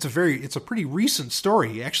 it's a pretty recent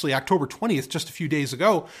story. Actually, October 20th, just a few days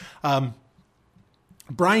ago,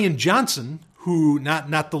 Brian Johnson, who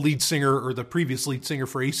not the lead singer or the previous lead singer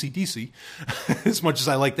for AC/DC, as much as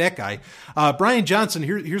I like that guy, Brian Johnson.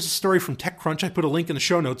 Here's a story from TechCrunch. I put a link in the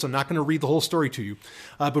show notes. I'm not going to read the whole story to you,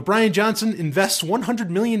 but Brian Johnson invests $100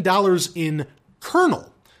 million in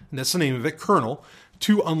Kernel, and that's the name of it, Kernel,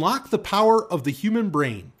 to unlock the power of the human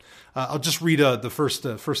brain. I'll just read the first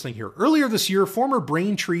thing here. Earlier this year, former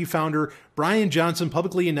Braintree founder Brian Johnson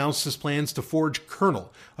publicly announced his plans to forge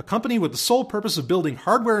Kernel, a company with the sole purpose of building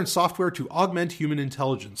hardware and software to augment human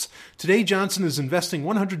intelligence. Today, Johnson is investing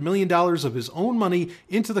 $100 million of his own money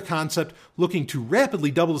into the concept, looking to rapidly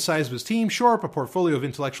double the size of his team, shore up a portfolio of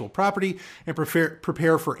intellectual property, and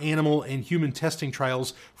prepare for animal and human testing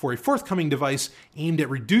trials for a forthcoming device aimed at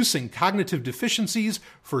reducing cognitive deficiencies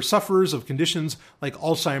for sufferers of conditions like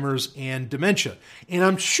Alzheimer's and dementia. And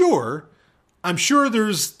I'm sure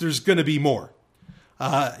there's going to be more.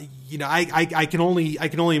 I can only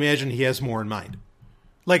imagine he has more in mind.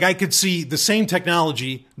 Like I could see the same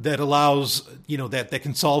technology that allows, that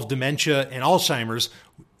can solve dementia and Alzheimer's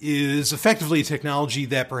is effectively a technology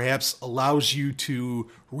that perhaps allows you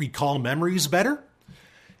to recall memories better.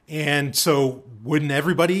 And so wouldn't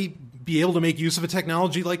everybody be able to make use of a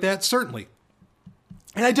technology like that? Certainly.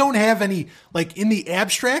 And I don't have any, in the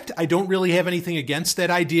abstract, I don't really have anything against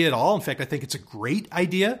that idea at all. In fact, I think it's a great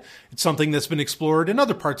idea. It's something that's been explored in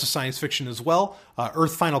other parts of science fiction as well.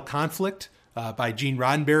 Earth Final Conflict by Gene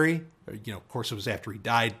Roddenberry. Of course, it was after he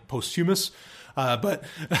died, posthumous. But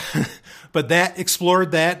that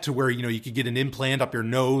explored that to where, you could get an implant up your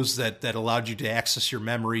nose that allowed you to access your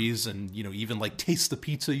memories and, even taste the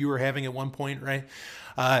pizza you were having at one point, right?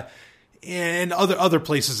 And other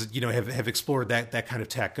places that, have explored that kind of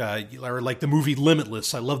tech, or like the movie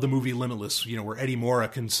Limitless. I love the movie Limitless, where Eddie Mora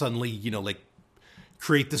can suddenly,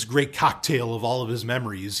 create this great cocktail of all of his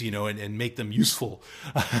memories, and make them useful.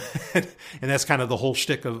 And that's kind of the whole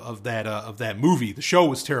shtick of that movie. The show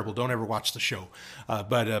was terrible. Don't ever watch the show.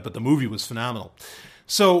 But the movie was phenomenal.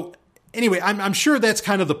 So anyway, I'm sure that's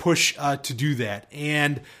kind of the push to do that.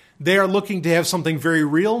 And they are looking to have something very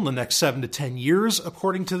real in the next 7 to 10 years,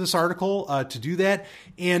 according to this article, to do that.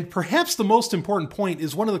 And perhaps the most important point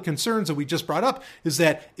is one of the concerns that we just brought up is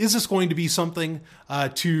this going to be something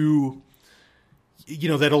that'll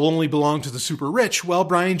only belong to the super rich? Well,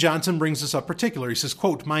 Brian Johnson brings this up particular. He says,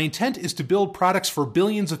 quote, "My intent is to build products for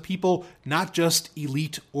billions of people, not just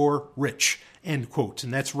elite or rich." End quote.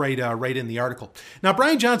 And that's right in the article. Now,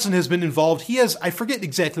 Brian Johnson has been involved. He has, I forget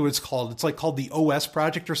exactly what it's called. It's like called the OS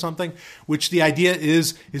project or something, which the idea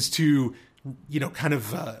is to, he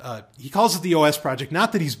calls it the OS project.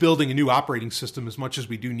 Not that he's building a new operating system as much as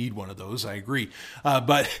we do need one of those. I agree.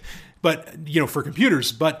 But for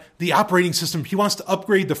computers, but the operating system, he wants to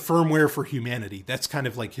upgrade the firmware for humanity. That's kind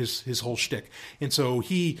of like his whole shtick. And so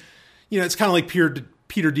he, it's kind of like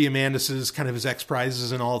Peter Diamandis's kind of his X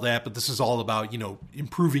Prizes and all that, but this is all about,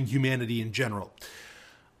 improving humanity in general.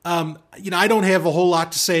 I don't have a whole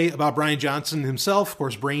lot to say about Brian Johnson himself. Of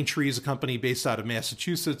course, Braintree is a company based out of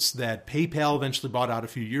Massachusetts that PayPal eventually bought out a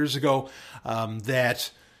few years ago,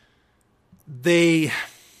 it's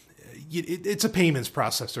a payments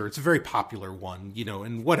processor. It's a very popular one,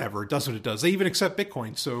 and whatever. It does what it does. They even accept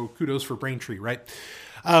Bitcoin, so kudos for Braintree, right?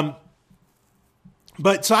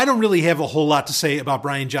 But so I don't really have a whole lot to say about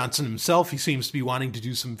Brian Johnson himself. He seems to be wanting to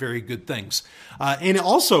do some very good things. And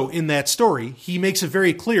also in that story, he makes it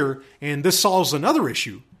very clear, and this solves another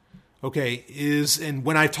issue, okay, and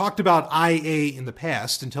when I've talked about IA in the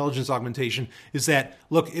past, intelligence augmentation, is that,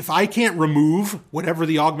 look, if I can't remove whatever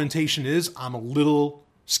the augmentation is, I'm a little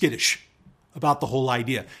skittish about the whole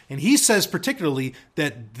idea. And he says particularly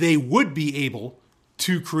that they would be able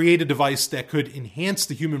to create a device that could enhance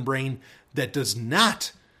the human brain that does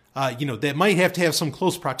not, that might have to have some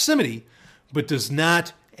close proximity, but does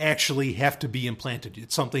not actually have to be implanted.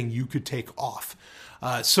 It's something you could take off.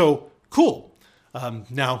 So cool.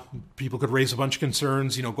 Now, people could raise a bunch of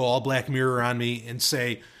concerns, go all Black Mirror on me and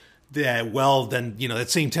say that, well, then, that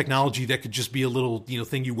same technology that could just be a little,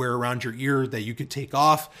 thing you wear around your ear that you could take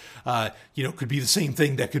off, could be the same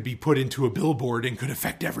thing that could be put into a billboard and could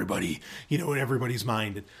affect everybody, in everybody's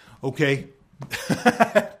mind. Okay.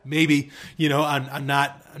 Maybe,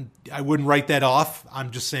 I wouldn't write that off.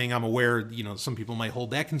 I'm just saying I'm aware, some people might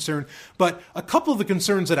hold that concern. But a couple of the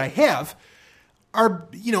concerns that I have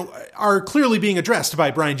are clearly being addressed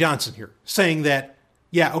by Brian Johnson here, saying that,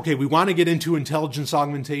 yeah, okay, we want to get into intelligence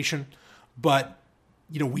augmentation, but,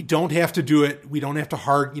 we don't have to do it. We don't have to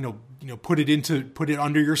put it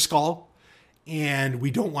under your skull. And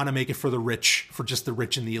we don't want to make it for the rich, for just the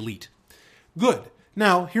rich and the elite. Good.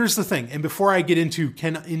 Now, here's the thing, and before I get into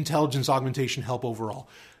can intelligence augmentation help overall,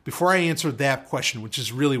 before I answer that question, which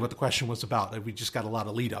is really what the question was about, we just got a lot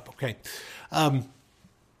of lead up, okay? I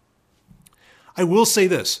will say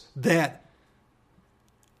this, that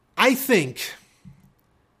I think,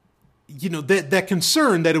 that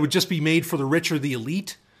concern that it would just be made for the rich or the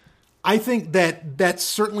elite, I think that that's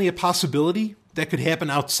certainly a possibility that could happen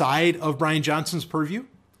outside of Brian Johnson's purview.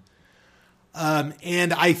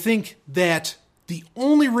 And I think that the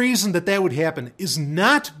only reason that would happen is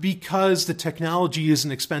not because the technology is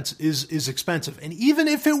expensive. And even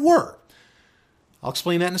if it were, I'll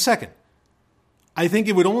explain that in a second. I think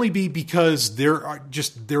it would only be because they're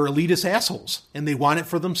elitist assholes and they want it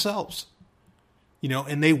for themselves.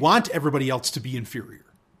 And they want everybody else to be inferior.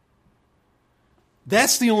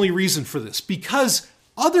 That's the only reason for this, because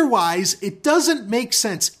otherwise it doesn't make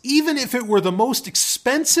sense. Even if it were the most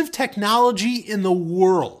expensive technology in the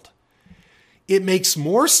world, it makes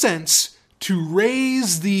more sense to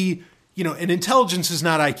raise the, and intelligence is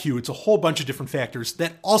not IQ. It's a whole bunch of different factors.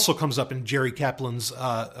 That also comes up in Jerry Kaplan's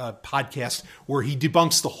podcast, where he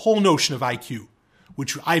debunks the whole notion of IQ,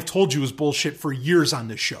 which I've told you is bullshit for years on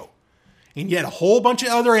this show. And yet a whole bunch of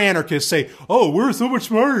other anarchists say, oh, we're so much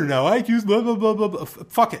smarter now. IQ's blah, blah, blah, blah, blah.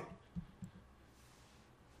 Fuck it.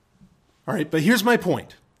 All right, but here's my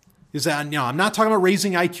point. Is that, I'm not talking about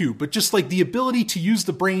raising IQ, but just like the ability to use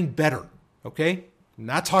the brain better. Okay? I'm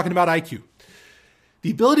not talking about IQ.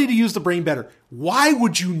 The ability to use the brain better. Why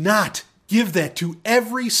would you not give that to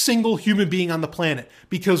every single human being on the planet?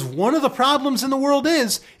 Because one of the problems in the world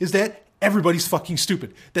is that everybody's fucking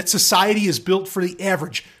stupid. That society is built for the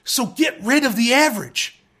average. So get rid of the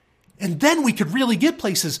average. And then we could really get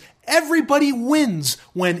places. Everybody wins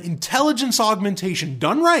when intelligence augmentation,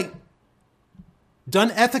 done right,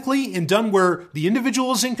 done ethically, and done where the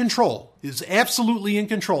individual is in control, is absolutely in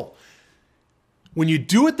control, When you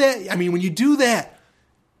do when you do that,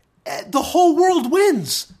 the whole world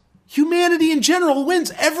wins. Humanity in general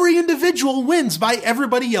wins. Every individual wins by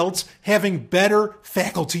everybody else having better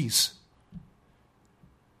faculties.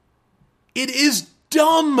 It is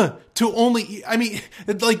dumb to only,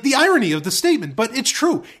 like the irony of the statement, but it's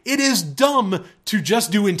true. It is dumb to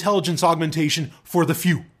just do intelligence augmentation for the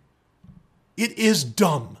few. It is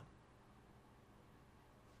dumb.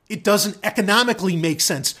 It doesn't economically make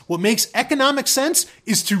sense. What makes economic sense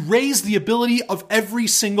is to raise the ability of every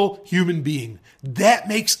single human being. That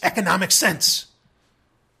makes economic sense.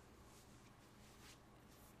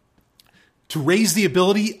 To raise the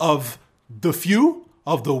ability of the few,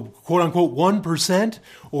 of the quote-unquote 1%,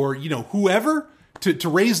 or, whoever, to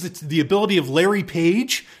raise the ability of Larry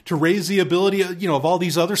Page, to raise the ability of, of all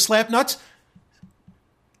these other slapnuts.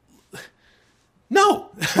 No.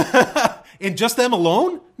 And just them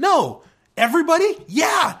alone? No. Everybody?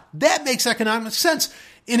 Yeah, that makes economic sense.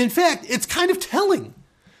 And in fact, it's kind of telling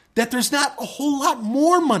that there's not a whole lot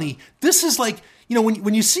more money. This is like,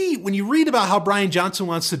 when you read about how Brian Johnson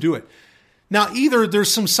wants to do it. Now, either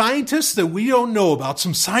there's some scientists that we don't know about,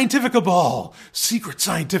 some scientific cabal, secret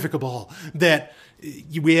scientific cabal that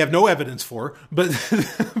we have no evidence for, but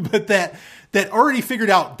that already figured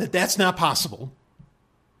out that that's not possible.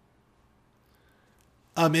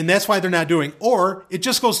 And that's why they're not doing. Or it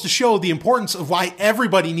just goes to show the importance of why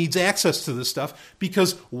everybody needs access to this stuff.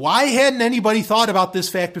 Because why hadn't anybody thought about this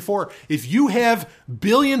fact before? If you have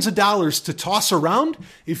billions of dollars to toss around,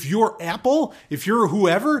 if you're Apple, if you're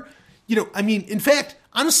whoever, in fact,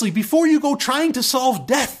 honestly, before you go trying to solve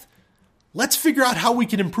death, let's figure out how we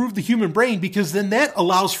can improve the human brain, because then that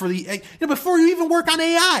allows for before you even work on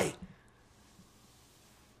AI.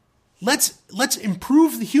 Let's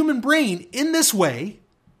improve the human brain in this way.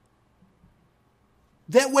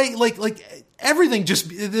 That way, like everything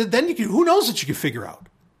then you can, who knows what you can figure out,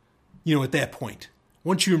 at that point,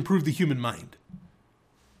 once you improve the human mind.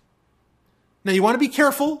 Now, you want to be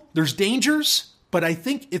careful. There's dangers, but I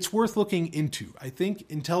think it's worth looking into. I think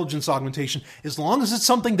intelligence augmentation, as long as it's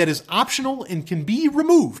something that is optional and can be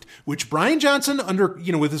removed, which Brian Johnson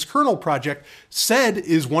with his kernel project said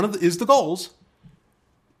is is the goals.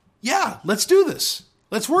 Yeah, let's do this.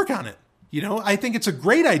 Let's work on it. I think it's a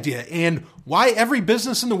great idea. And why every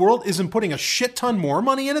business in the world isn't putting a shit ton more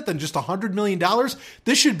money in it than just $100 million?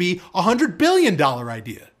 This should be a $100 billion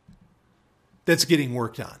idea that's getting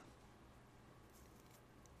worked on.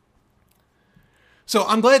 So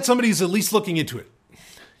I'm glad somebody's at least looking into it.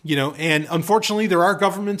 And unfortunately, there are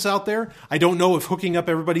governments out there. I don't know if hooking up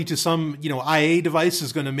everybody to some, IA device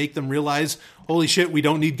is going to make them realize, holy shit, we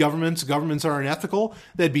don't need governments. Governments are unethical.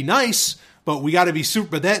 That'd be nice, but we got to be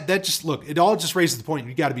super. But it all just raises the point.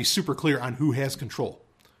 You got to be super clear on who has control,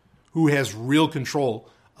 who has real control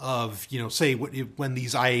of, say when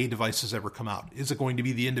these IA devices ever come out. Is it going to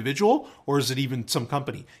be the individual, or is it even some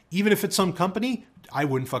company? Even if it's some company, I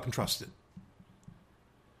wouldn't fucking trust it.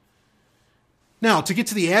 Now, to get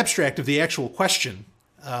to the abstract of the actual question,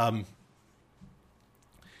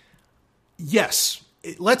 yes,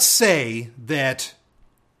 let's say that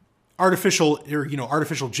artificial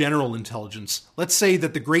general intelligence, let's say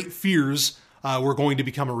that the great fears were going to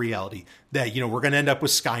become a reality, that, we're going to end up with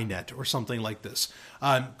Skynet or something like this.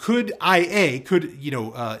 Could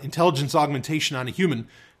intelligence augmentation on a human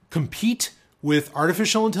compete with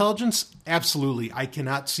artificial intelligence? Absolutely. I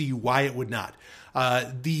cannot see why it would not.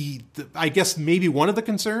 I guess maybe one of the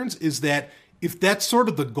concerns is that if that's sort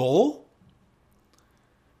of the goal,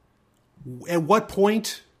 at what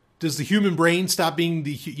point does the human brain stop being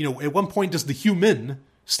at what point does the human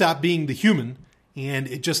stop being the human and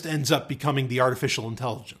it just ends up becoming the artificial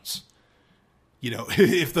intelligence?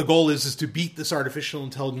 If the goal is to beat this artificial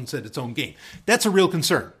intelligence at its own game, that's a real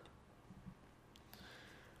concern.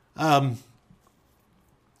 But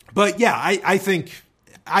yeah,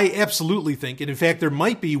 I absolutely think, and in fact, there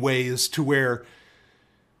might be ways to where,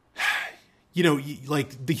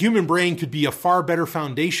 like the human brain could be a far better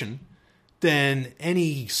foundation than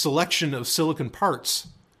any selection of silicon parts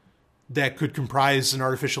that could comprise an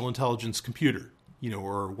artificial intelligence computer,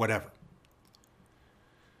 or whatever.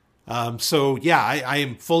 So yeah, I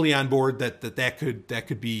am fully on board that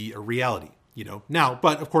could be a reality, now,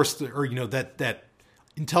 but of course, that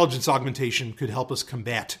intelligence augmentation could help us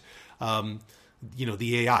combat,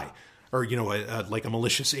 the AI, or, like a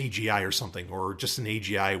malicious AGI or something, or just an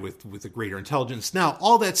AGI with a greater intelligence. Now,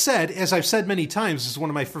 all that said, as I've said many times, is one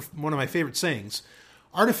of my favorite sayings: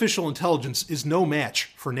 artificial intelligence is no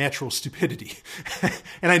match for natural stupidity.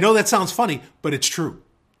 And I know that sounds funny, but it's true.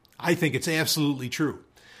 I think it's absolutely true.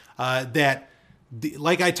 That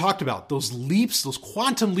like I talked about, those leaps, those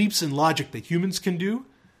quantum leaps in logic that humans can do,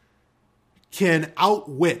 can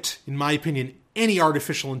outwit, in my opinion, any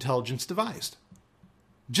artificial intelligence devised.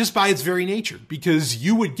 Just by its very nature. Because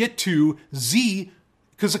you would get to Z,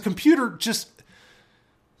 because a computer just,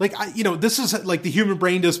 like, this is like the human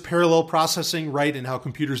brain does parallel processing, right? And how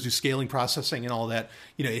computers do scaling processing and all that.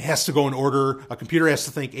 It has to go in order. A computer has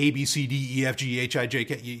to think A, B, C, D, E, F, G, H, I, J,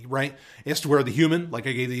 K, right? As to where the human, like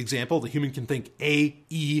I gave the example, the human can think A,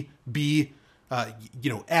 E, B,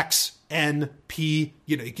 X, N, P,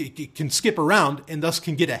 it can skip around and thus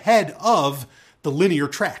can get ahead of the linear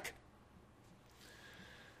track.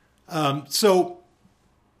 I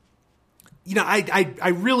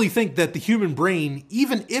really think that the human brain,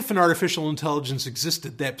 even if an artificial intelligence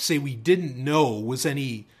existed that, say, we didn't know was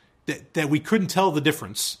that we couldn't tell the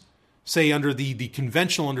difference, say, under the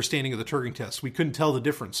conventional understanding of the Turing test, we couldn't tell the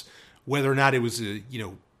difference whether or not it was a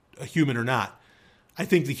human or not. I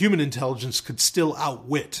think the human intelligence could still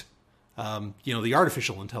outwit, the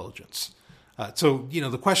artificial intelligence.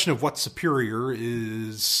 The question of what's superior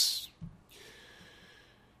is,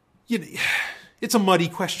 it's a muddy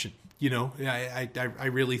question. I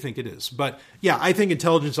really think it is. But yeah, I think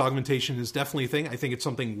intelligence augmentation is definitely a thing. I think it's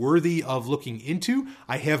something worthy of looking into.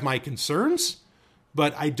 I have my concerns,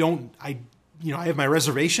 but I have my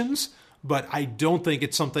reservations, but I don't think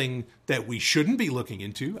it's something that we shouldn't be looking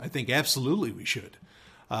into. I think absolutely we should,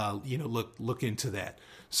 look into that.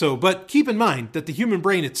 So, but keep in mind that the human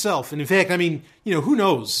brain itself, and in fact, who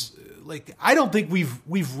knows? Like, I don't think we've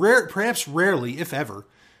perhaps rarely, if ever,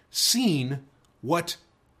 seen what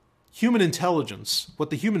human intelligence, what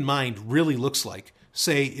the human mind really looks like,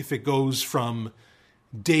 say, if it goes from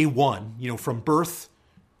day one, from birth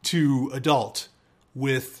to adult,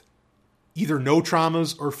 with either no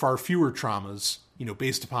traumas or far fewer traumas,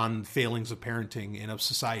 based upon failings of parenting and of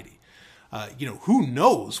society. Who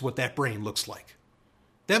knows what that brain looks like?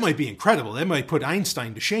 That might be incredible. That might put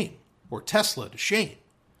Einstein to shame, or Tesla to shame.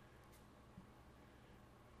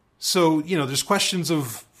 So, there's questions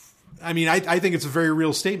of, I think it's a very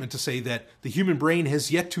real statement to say that the human brain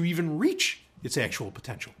has yet to even reach its actual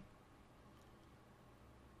potential.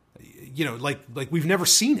 Like we've never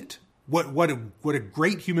seen it. What a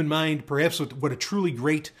great human mind, perhaps what a truly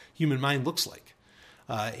great human mind looks like.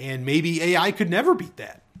 And maybe AI could never beat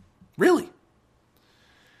that. Really.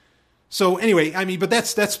 So anyway, but that's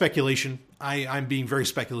speculation. I'm being very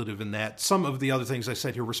speculative in that. Some of the other things I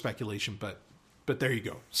said here were speculation, but there you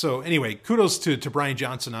go. So anyway, kudos to Brian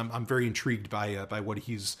Johnson. I'm very intrigued by what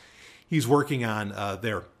he's working on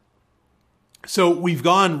there. So we've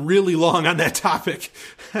gone really long on that topic.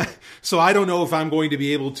 So I don't know if I'm going to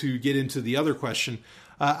be able to get into the other question.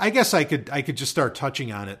 I guess I could just start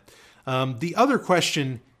touching on it. The other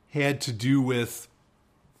question had to do with,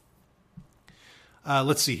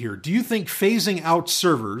 let's see here. Do you think phasing out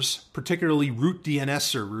servers, particularly root DNS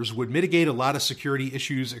servers, would mitigate a lot of security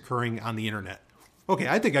issues occurring on the internet? Okay,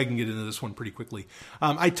 I think I can get into this one pretty quickly.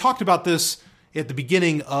 I talked about this at the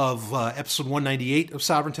beginning of episode 198 of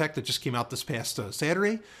Sovereign Tech that just came out this past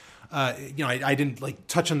Saturday. I didn't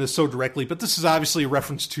touch on this so directly, but this is obviously a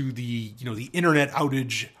reference to the internet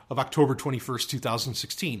outage of October 21st,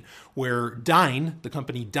 2016, where Dyn, the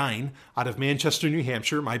company Dyn, out of Manchester, New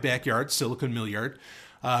Hampshire, my backyard, Silicon Mill Yard,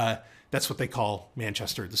 that's what they call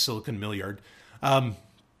Manchester, the Silicon Mill Yard,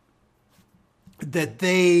 that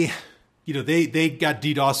they got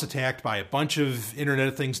DDoS attacked by a bunch of Internet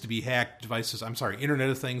of Things to be hacked devices. Internet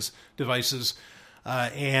of Things devices.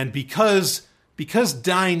 And because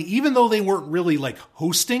Dyn, even though they weren't really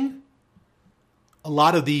hosting a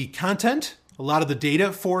lot of the content, a lot of the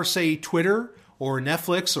data for, say, Twitter or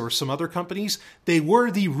Netflix or some other companies, they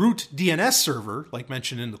were the root DNS server, like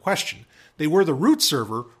mentioned in the question. They were the root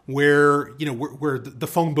server where the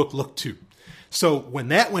phone book looked to. So when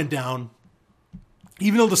that went down,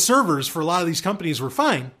 even though the servers for a lot of these companies were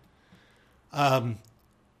fine, the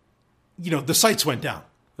sites went down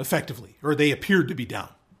effectively, or they appeared to be down.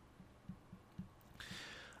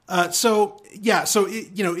 If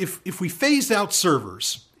we phased out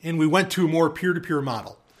servers and we went to a more peer-to-peer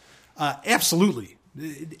model, absolutely,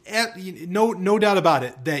 no doubt about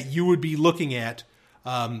it, that you would be looking at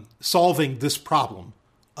solving this problem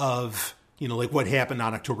of what happened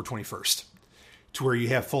on October 21st, to where you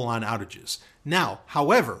have full-on outages. Now,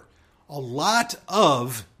 however, a lot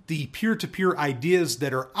of the peer-to-peer ideas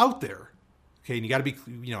that are out there, okay, and you got to be,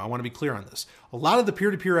 I want to be clear on this. A lot of the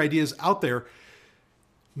peer-to-peer ideas out there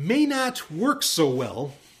may not work so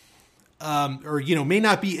well, or may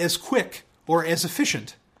not be as quick or as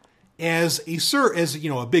efficient as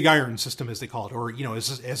a big iron system, as they call it, or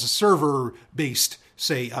as a server-based,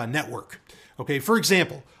 say, network. Okay, for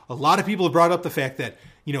example, a lot of people have brought up the fact that,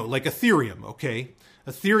 like Ethereum, okay?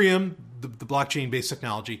 Ethereum, the blockchain-based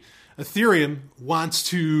technology, Ethereum wants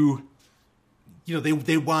to,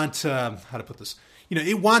 they want, how to put this?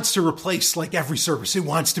 It wants to replace like every service. It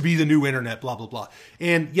wants to be the new internet, blah, blah, blah.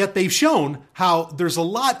 And yet they've shown how there's a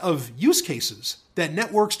lot of use cases that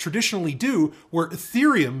networks traditionally do where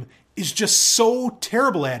Ethereum is just so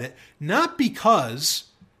terrible at it, not because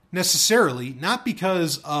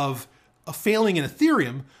of a failing in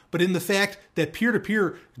Ethereum, but in the fact that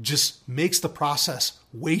peer-to-peer just makes the process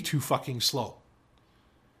way too fucking slow.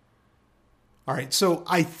 All right, so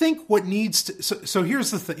I think what needs to... So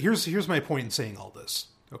here's the thing. Here's my point in saying all this,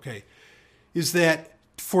 okay? Is that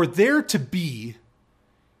for there to be...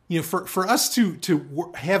 for us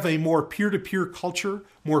to have a more peer-to-peer culture,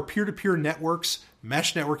 more peer-to-peer networks,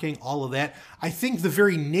 mesh networking, all of that, I think the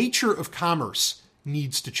very nature of commerce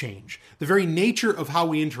needs to change. The very nature of how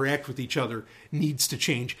we interact with each other needs to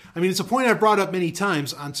change. I mean, it's a point I've brought up many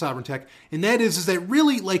times on Sovereign Tech, and that is that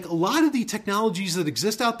really, like, a lot of the technologies that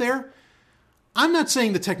exist out there, I'm not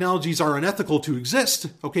saying the technologies are unethical to exist,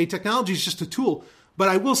 okay? Technology is just a tool, but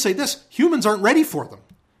I will say this, humans aren't ready for them.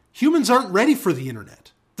 Humans aren't ready for the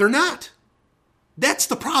internet. They're not. That's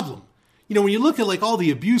the problem. When you look at like all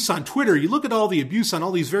the abuse on Twitter, you look at all the abuse on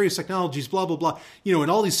all these various technologies, blah, blah, blah, and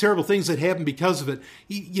all these terrible things that happen because of it,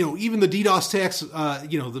 even the DDoS attacks,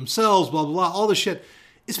 themselves, blah, blah, blah, all this shit.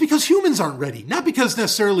 It's because humans aren't ready, not because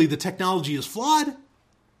necessarily the technology is flawed.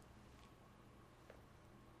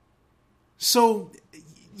 So,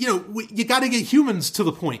 you got to get humans to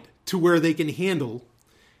the point to where they can handle,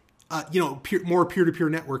 more peer-to-peer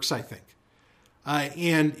networks, I think.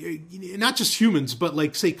 And not just humans, but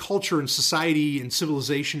like, say, culture and society and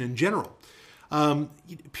civilization in general.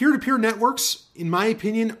 Peer-to-peer networks, in my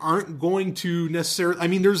opinion, aren't going to necessarily... I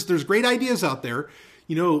mean, there's great ideas out there.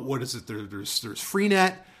 What is it? There's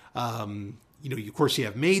Freenet. Of course, you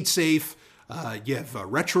have MadeSafe. You have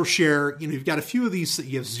RetroShare. You've got a few of these.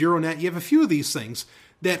 You have ZeroNet. You have a few of these things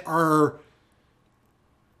that are...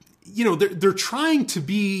 they're trying to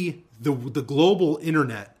be the global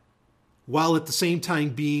internet, while at the same time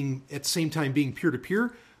being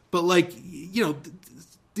peer-to-peer. But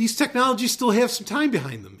these technologies still have some time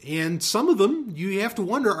behind them. And some of them, you have to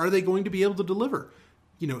wonder, are they going to be able to deliver?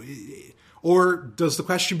 Or does the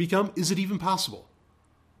question become, is it even possible?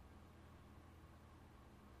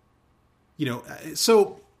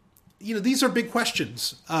 So, these are big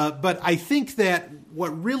questions. But I think that what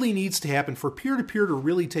really needs to happen for peer-to-peer to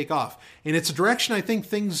really take off, and it's a direction I think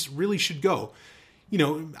things really should go. I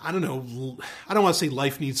don't know, I don't want to say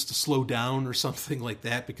life needs to slow down or something like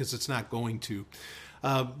that, because it's not going to.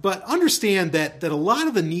 But understand that a lot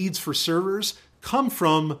of the needs for servers come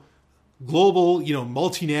from global,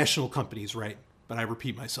 multinational companies, right? But I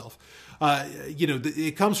repeat myself.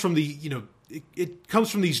 It comes from it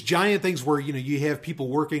comes from these giant things where, you have people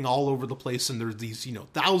working all over the place, and there's these,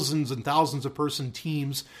 thousands and thousands of person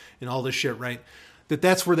teams and all this shit, right?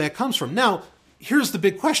 That's where that comes from. Now, here's the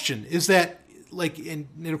big question, is that, and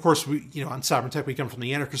of course, we, on Sovereign Tech, we come from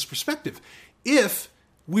the anarchist perspective. If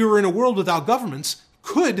we were in a world without governments,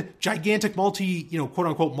 could gigantic quote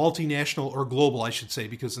unquote, multinational, or global, I should say,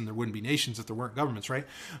 because then there wouldn't be nations if there weren't governments, right?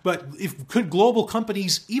 But could global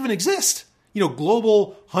companies even exist?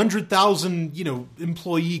 Global 100,000,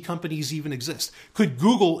 employee companies even exist? Could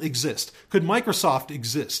Google exist? Could Microsoft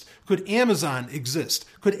exist? Could Amazon exist?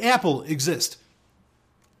 Could Apple exist?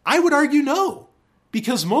 I would argue no.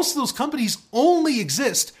 Because most of those companies only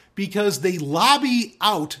exist because they lobby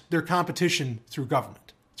out their competition through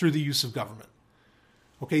government, through the use of government.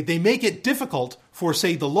 Okay, they make it difficult for,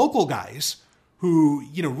 say, the local guys who,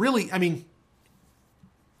 really, I mean,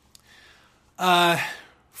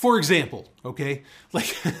 for example, okay,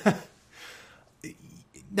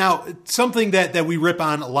 now something that we rip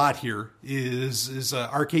on a lot here is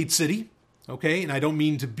Arcade City, okay, and I don't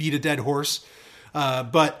mean to beat a dead horse,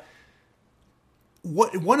 but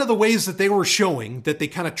one of the ways that they were showing that they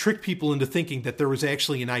kind of tricked people into thinking that there was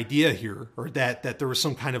actually an idea here, or that there was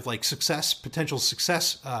some kind of potential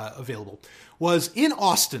success available, was in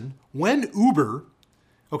Austin when Uber,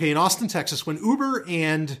 in Austin, Texas, when Uber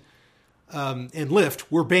and Lyft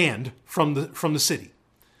were banned from the city.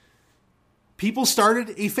 People started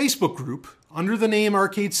a Facebook group under the name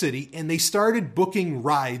Arcade City, and they started booking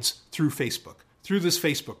rides through Facebook, through this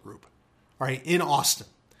Facebook group, all right, in Austin.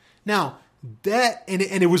 Now, and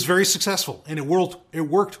it was very successful, and it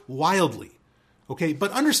worked wildly. Okay,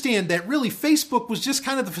 but understand that really Facebook was just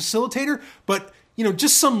kind of the facilitator, but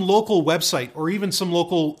just some local website, or even some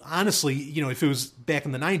local, honestly, if it was back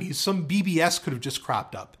in the 90s, some BBS could have just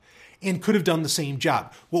cropped up. and could have done the same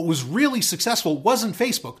job. What was really successful wasn't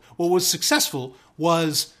Facebook. What was successful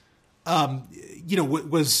was, was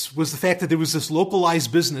the fact that there was this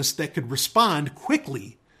localized business that could respond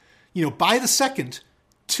quickly, by the second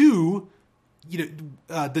to,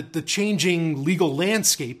 the changing legal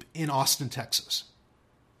landscape in Austin, Texas.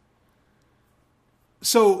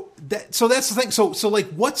 So that's the thing. So like,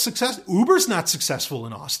 what's success? Uber's not successful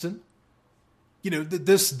in Austin.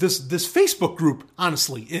 This Facebook group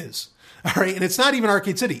honestly is. All right. And it's not even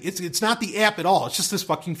Arcade City. It's not the app at all. It's just this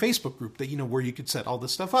fucking Facebook group that, where you could set all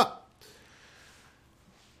this stuff up.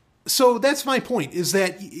 So that's my point, is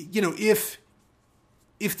that, if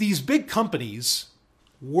these big companies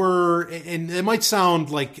were, and it might sound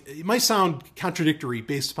contradictory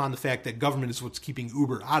based upon the fact that government is what's keeping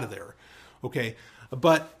Uber out of there. Okay.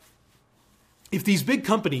 But if these big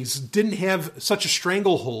companies didn't have such a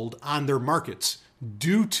stranglehold on their markets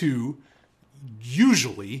due to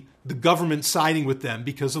usually the government siding with them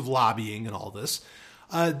because of lobbying and all this,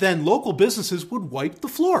 then local businesses would wipe the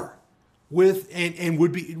floor and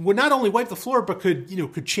would not only wipe the floor, but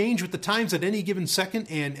could change with the times at any given second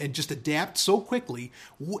and just adapt so quickly,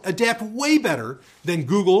 adapt way better than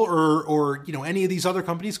Google or any of these other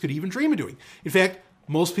companies could even dream of doing. In fact,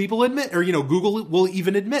 most people admit, or Google will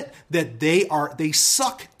even admit that they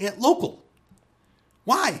suck at local.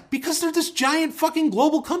 Why? Because they're this giant fucking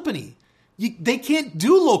global company. They can't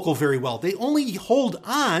do local very well. They only hold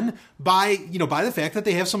on by the fact that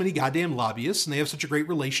they have so many goddamn lobbyists and they have such a great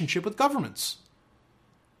relationship with governments.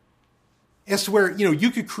 As to where,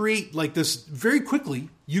 you could create like this very quickly,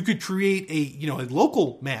 you could create a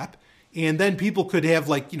local map, and then people could have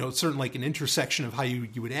certain like an intersection of how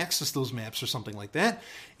you would access those maps or something like that.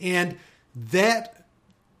 And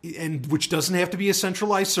which doesn't have to be a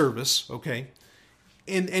centralized service. Okay.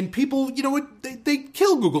 And people, they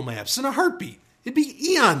kill Google Maps in a heartbeat. It'd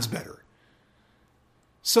be eons better.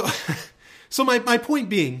 So my point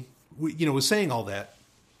being, was saying all that,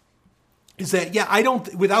 is that,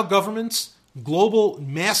 without governments, global,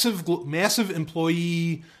 massive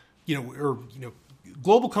employee,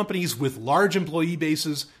 global companies with large employee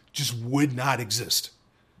bases just would not exist.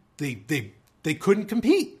 They couldn't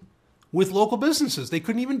compete with local businesses. They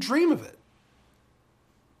couldn't even dream of it.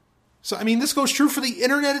 So, I mean, this goes true for the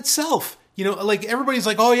internet itself. Like everybody's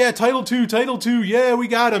like, oh yeah, Title II, yeah, we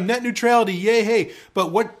got them, net neutrality, yay, hey.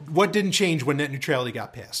 But what didn't change when net neutrality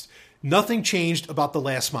got passed? Nothing changed about the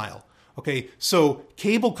last mile. Okay, so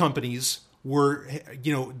cable companies were,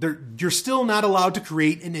 you're still not allowed to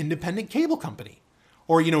create an independent cable company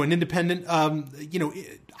or, an independent,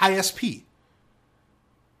 ISP,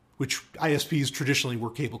 which ISPs traditionally were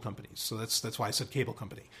cable companies. So that's why I said cable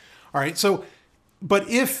company. All right, so, but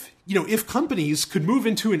if companies could move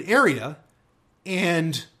into an area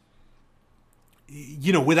and,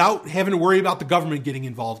 without having to worry about the government getting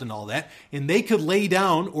involved in all that, and they could lay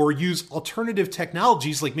down or use alternative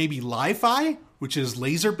technologies like maybe Li-Fi, which is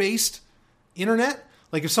laser-based internet.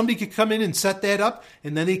 Like if somebody could come in and set that up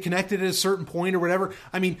and then they connect it at a certain point or whatever.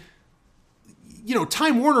 I mean,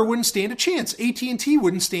 Time Warner wouldn't stand a chance. AT&T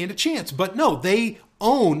wouldn't stand a chance. But no, they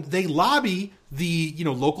lobby the,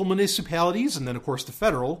 local municipalities and then, of course, the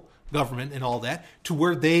federal government and all that to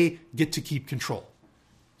where they get to keep control,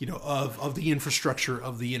 of the infrastructure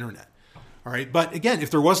of the internet. All right. But again,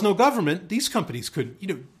 if there was no government, these companies could,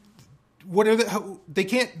 they're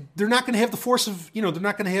not going to have the force of, they're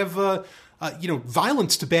not going to have,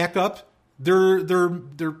 violence to back up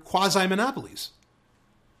their quasi monopolies.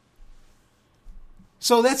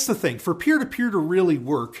 So that's the thing. For peer-to-peer to really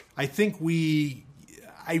work, I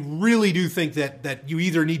really do think that you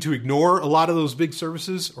either need to ignore a lot of those big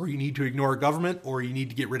services, or you need to ignore government, or you need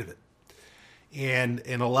to get rid of it and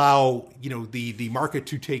allow, the market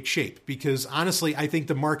to take shape. Because honestly, I think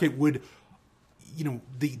the market would,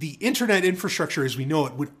 the internet infrastructure as we know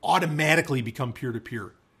it would automatically become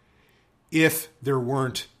peer-to-peer if there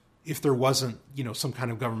wasn't, some kind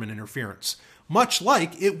of government interference. Much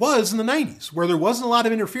like it was in the 90s, where there wasn't a lot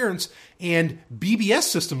of interference and BBS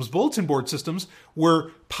systems, bulletin board systems,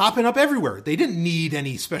 were popping up everywhere. They didn't need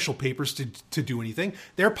any special papers to do anything.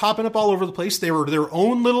 They're popping up all over the place. They were their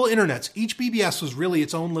own little internets. Each BBS was really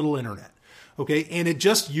its own little internet. Okay, and it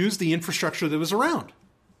just used the infrastructure that was around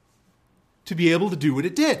to be able to do what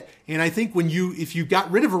it did. And I think if you got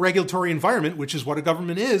rid of a regulatory environment, which is what a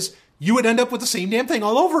government is, you would end up with the same damn thing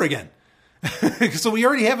all over again. So we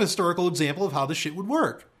already have a historical example of how this shit would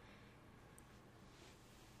work.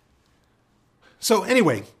 So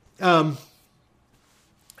anyway, that's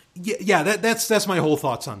my whole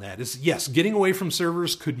thoughts on that. Is yes, getting away from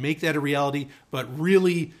servers could make that a reality, but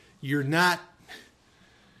really you're not.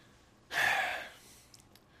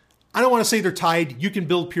 I don't want to say they're tied. You can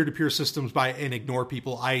build peer-to-peer systems and ignore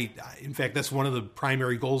people. In fact, that's one of the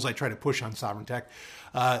primary goals I try to push on Sovereign Tech.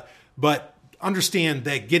 But understand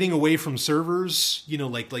that getting away from servers,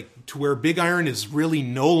 like to where Big Iron is really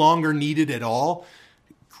no longer needed at all,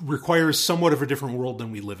 requires somewhat of a different world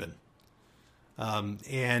than we live in.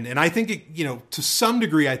 And I think it, to some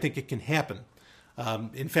degree, I think it can happen.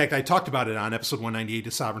 In fact, I talked about it on episode 198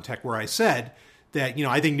 of Sovereign Tech, where I said that,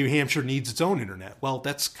 I think New Hampshire needs its own internet. Well,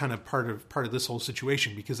 that's kind of part of this whole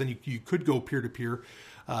situation, because then you could go peer to peer,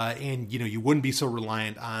 and you wouldn't be so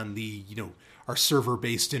reliant on the our server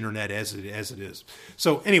based internet as it is.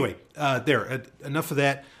 So anyway, enough of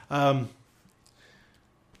that.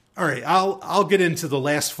 All right, I'll get into the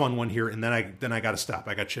last fun one here, and then I got to stop.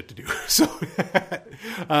 I got shit to do. So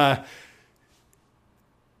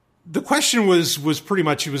the question was pretty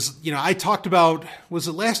much, it was, I talked about, was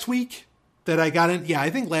it last week that I got in? Yeah, I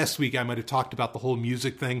think last week I might have talked about the whole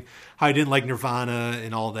music thing, how I didn't like Nirvana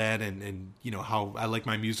and all that, and how I like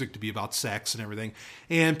my music to be about sex and everything.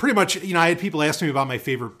 And pretty much, I had people ask me about my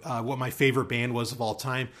favorite, what my favorite band was of all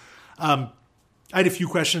time. I had a few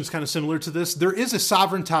questions kind of similar to this. There is a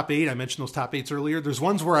Sovereign Top 8. I mentioned those Top 8s earlier. There's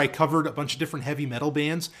ones where I covered a bunch of different heavy metal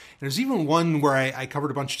bands. And there's even one where I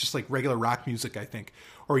covered a bunch of just like regular rock music, I think,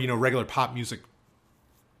 or, regular pop music.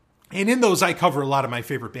 And in those, I cover a lot of my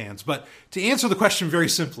favorite bands. But to answer the question very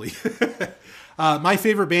simply, my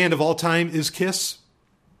favorite band of all time is Kiss.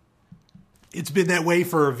 It's been that way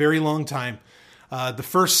for a very long time. The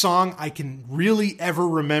first song I can really ever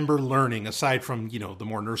remember learning, aside from, the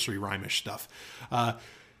more nursery rhymish stuff.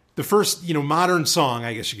 The first, modern song,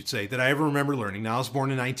 I guess you could say, that I ever remember learning. Now, I was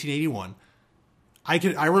born in 1981.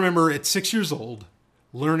 I remember at 6 years old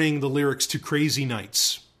learning the lyrics to Crazy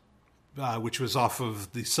Nights, which was off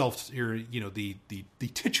of the the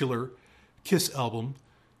titular Kiss album,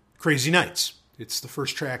 Crazy Nights. It's the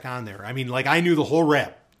first track on there. I mean, like, I knew the whole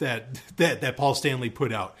rap that Paul Stanley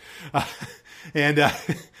put out. And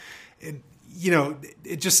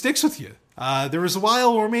it just sticks with you. There was a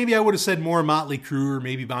while where maybe I would have said more Motley Crue or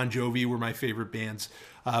maybe Bon Jovi were my favorite bands.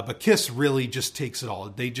 But Kiss really just takes it all.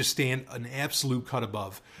 They just stand an absolute cut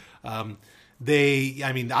above.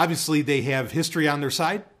 Obviously they have history on their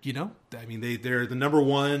side, they're the number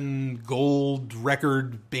one gold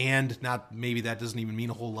record band. Not, maybe that doesn't even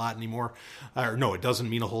mean a whole lot anymore. Or no, it doesn't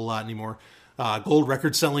mean a whole lot anymore. Gold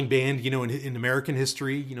record selling band, in American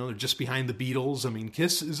history, they're just behind the Beatles. I mean,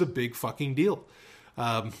 Kiss is a big fucking deal.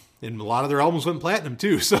 And a lot of their albums went platinum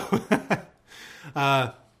too. So,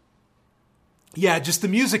 just the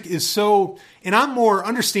music is so, and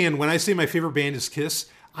understand when I say my favorite band is Kiss,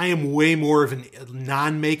 I am way more of a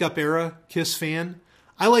non-makeup era Kiss fan.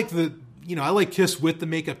 I like I like Kiss with the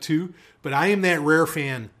makeup too, but I am that rare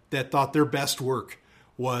fan that thought their best work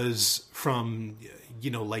was from,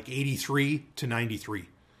 like 83 to 93.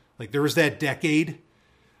 Like, there was that decade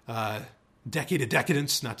of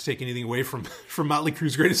decadence, not to take anything away from Motley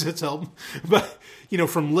Crue's Greatest Hits album, but,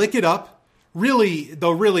 from Lick It Up, really,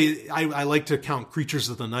 I like to count Creatures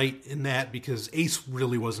of the Night in that, because Ace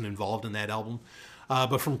really wasn't involved in that album.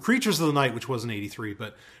 But from Creatures of the Night, which wasn't 83,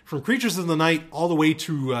 but from Creatures of the Night all the way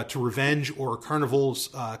to Revenge or Carnival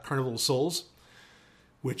of Souls,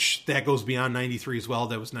 which that goes beyond 93 as well.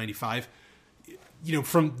 That was 95.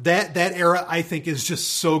 From that era, I think is just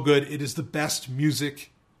so good. It is the best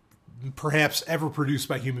music perhaps ever produced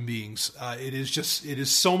by human beings. It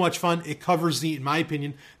is so much fun. It covers in my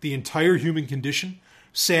opinion, the entire human condition: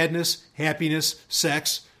 sadness, happiness,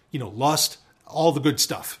 sex, lust, all the good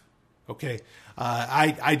stuff. Okay.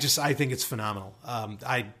 I think it's phenomenal.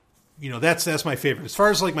 That's my favorite. As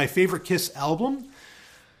far as like my favorite Kiss album,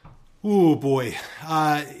 oh boy.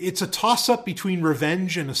 It's a toss up between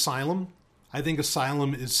Revenge and Asylum. I think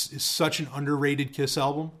Asylum is such an underrated Kiss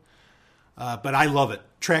album. But I love it,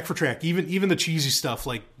 track for track. Even the cheesy stuff,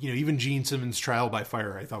 like, even Gene Simmons' Trial by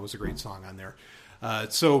Fire, I thought was a great song on there.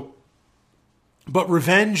 But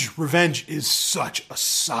Revenge is such a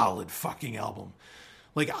solid fucking album.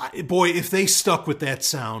 Like, boy, if they stuck with that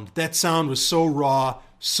sound was so raw,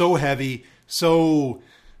 so heavy, so,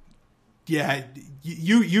 yeah,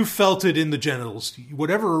 you felt it in the genitals.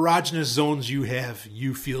 Whatever erogenous zones you have,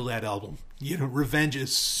 you feel that album. Revenge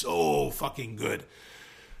is so fucking good.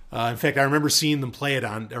 In fact, I remember seeing them play it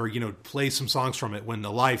play some songs from it when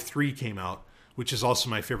Alive 3 came out, which is also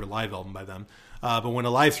my favorite live album by them. But when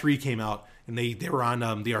Alive 3 came out, and they were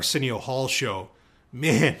on the Arsenio Hall show,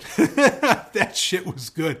 man, that shit was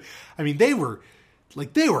good. I mean, they were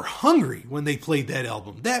hungry when they played that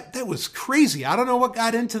album. That was crazy. I don't know what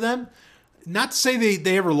got into them. Not to say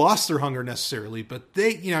they ever lost their hunger necessarily, but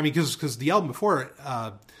they, because the album before it,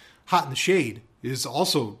 Hot in the Shade, is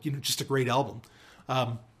also, just a great album.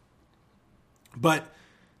 But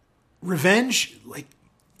Revenge, like,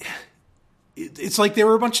 it's like they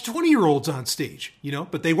were a bunch of 20-year-olds on stage,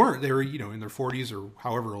 but they weren't. They were, in their 40s or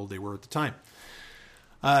however old they were at the time.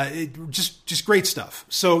 Just great stuff.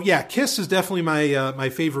 So yeah, Kiss is definitely my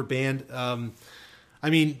favorite band. I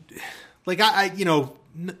mean, like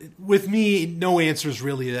with me, no answer is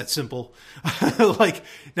really that simple. Like,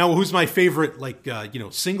 now, who's my favorite,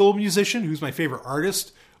 single musician? Who's my favorite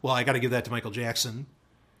artist? Well, I got to give that to Michael Jackson,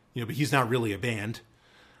 but he's not really a band.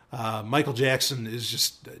 Michael Jackson is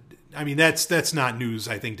just, that's not news,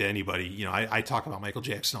 I think, to anybody. I talk about Michael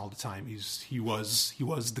Jackson all the time. He was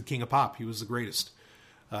the king of pop. He was the greatest.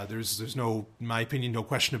 There's no, in my opinion, no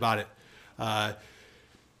question about it.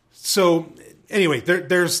 So anyway,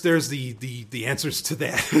 there's the answers to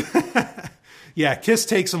that. Yeah, Kiss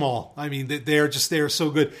takes them all. I mean, they're so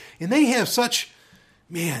good, and they have such,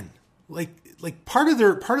 man, like part of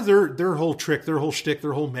their whole trick, their whole shtick,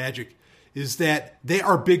 their whole magic is that they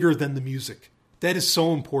are bigger than the music. That is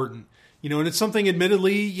so important. And it's something,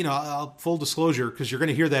 admittedly, full disclosure, because you're going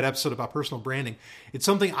to hear that episode about personal branding. It's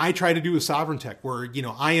something I try to do with Sovereign Tech, where,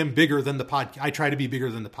 I am bigger than the podcast. I try to be bigger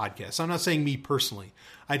than the podcast. I'm not saying me personally.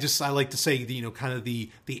 I like to say, kind of the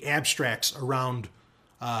abstracts around,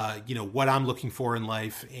 what I'm looking for in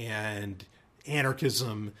life, and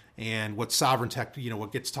anarchism, and what Sovereign Tech,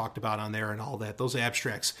 what gets talked about on there and all that. Those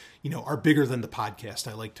abstracts, are bigger than the podcast,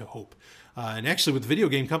 I like to hope. And actually, with the video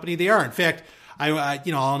game company, they are. In fact,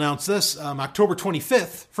 I'll announce this, October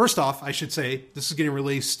 25th. First off, I should say this is getting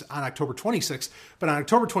released on October 26th, but on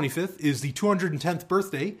October 25th is the 210th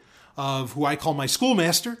birthday of who I call my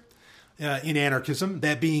schoolmaster in anarchism,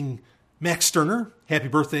 that being Max Stirner. Happy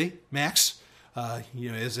birthday, Max.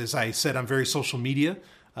 As I said, I'm very social media.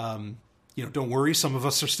 Don't worry, some of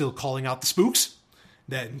us are still calling out the spooks.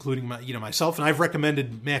 That including myself, and I've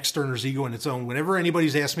recommended Max Stirner's Ego in Its Own. Whenever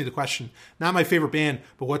anybody's asked me the question, not my favorite band,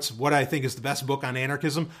 but what I think is the best book on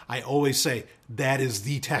anarchism, I always say that is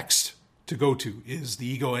the text to go to, is the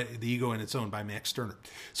Ego in Its Own by Max Stirner.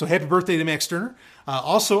 So happy birthday to Max Stirner.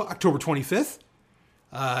 Also October 25th,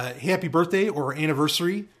 happy birthday or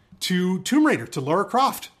anniversary to Tomb Raider, to Lara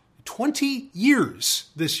Croft. 20 years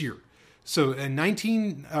this year. So in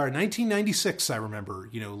 1996, I remember,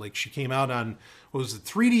 she came out on, what was it,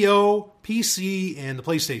 3DO, PC, and the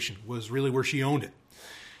PlayStation was really where she owned it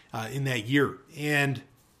in that year. And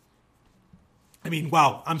I mean,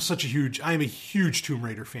 wow, I'm a huge Tomb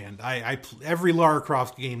Raider fan. I every Lara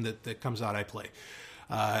Croft game that comes out, I play.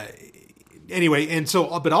 Anyway, and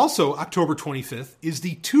so, but also October 25th is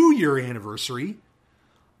the 2-year anniversary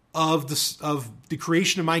of the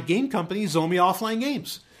creation of my game company, Zomi Offline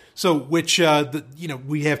Games. So, which,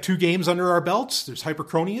 we have 2 games under our belts. There's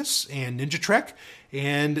Hypercronius and Ninja Trek,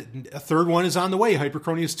 and a third one is on the way.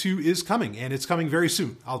 Hypercronius 2 is coming, and it's coming very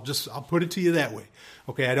soon. I'll put it to you that way.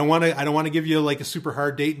 Okay, I don't want to give you like a super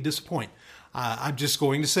hard date and disappoint. I'm just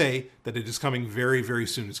going to say that it is coming very, very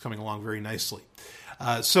soon. It's coming along very nicely.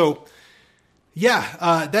 That's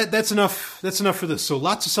enough. That's enough for this. So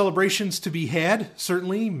lots of celebrations to be had.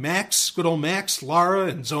 Certainly, Max, good old Max, Lara,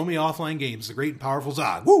 and Zomi Offline Games, the great and powerful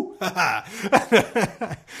Zog. Woo!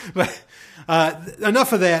 But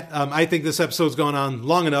enough of that. I think this episode's gone on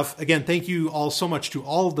long enough. Again, thank you all so much to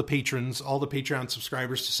all of the patrons, all the Patreon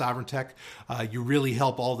subscribers to Sovereign Tech. You really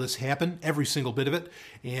help all this happen, every single bit of it,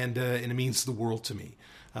 and it means the world to me.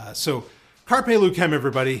 So, Carpe Lucem,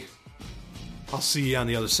 everybody. I'll see you on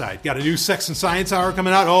the other side. Got a new Sex and Science Hour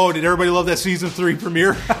coming out. Oh, did everybody love that season 3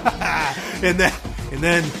 premiere? and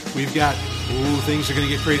then we've got, things are going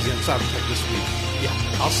to get crazy on Sovereign Tech this week. Yeah,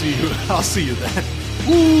 I'll see you then.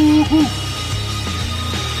 Woo-hoo.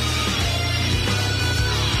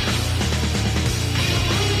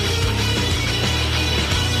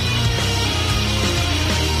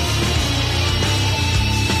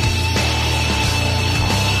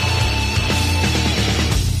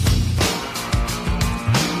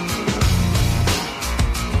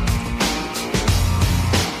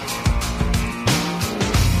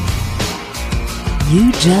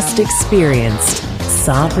 You just experienced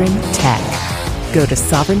Sovereign Tech. Go to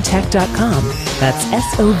sovereigntech.com, that's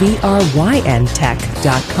SOVRYN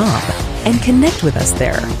tech.com, and connect with us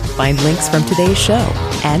there. Find links from today's show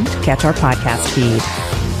and catch our podcast feed.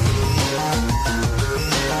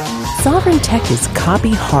 Sovereign Tech is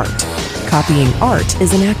Copy Heart. Copying art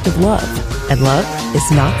is an act of love, and love is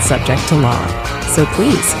not subject to law. So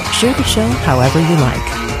please share the show however you like.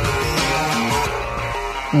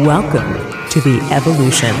 Welcome to the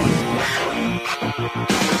evolution.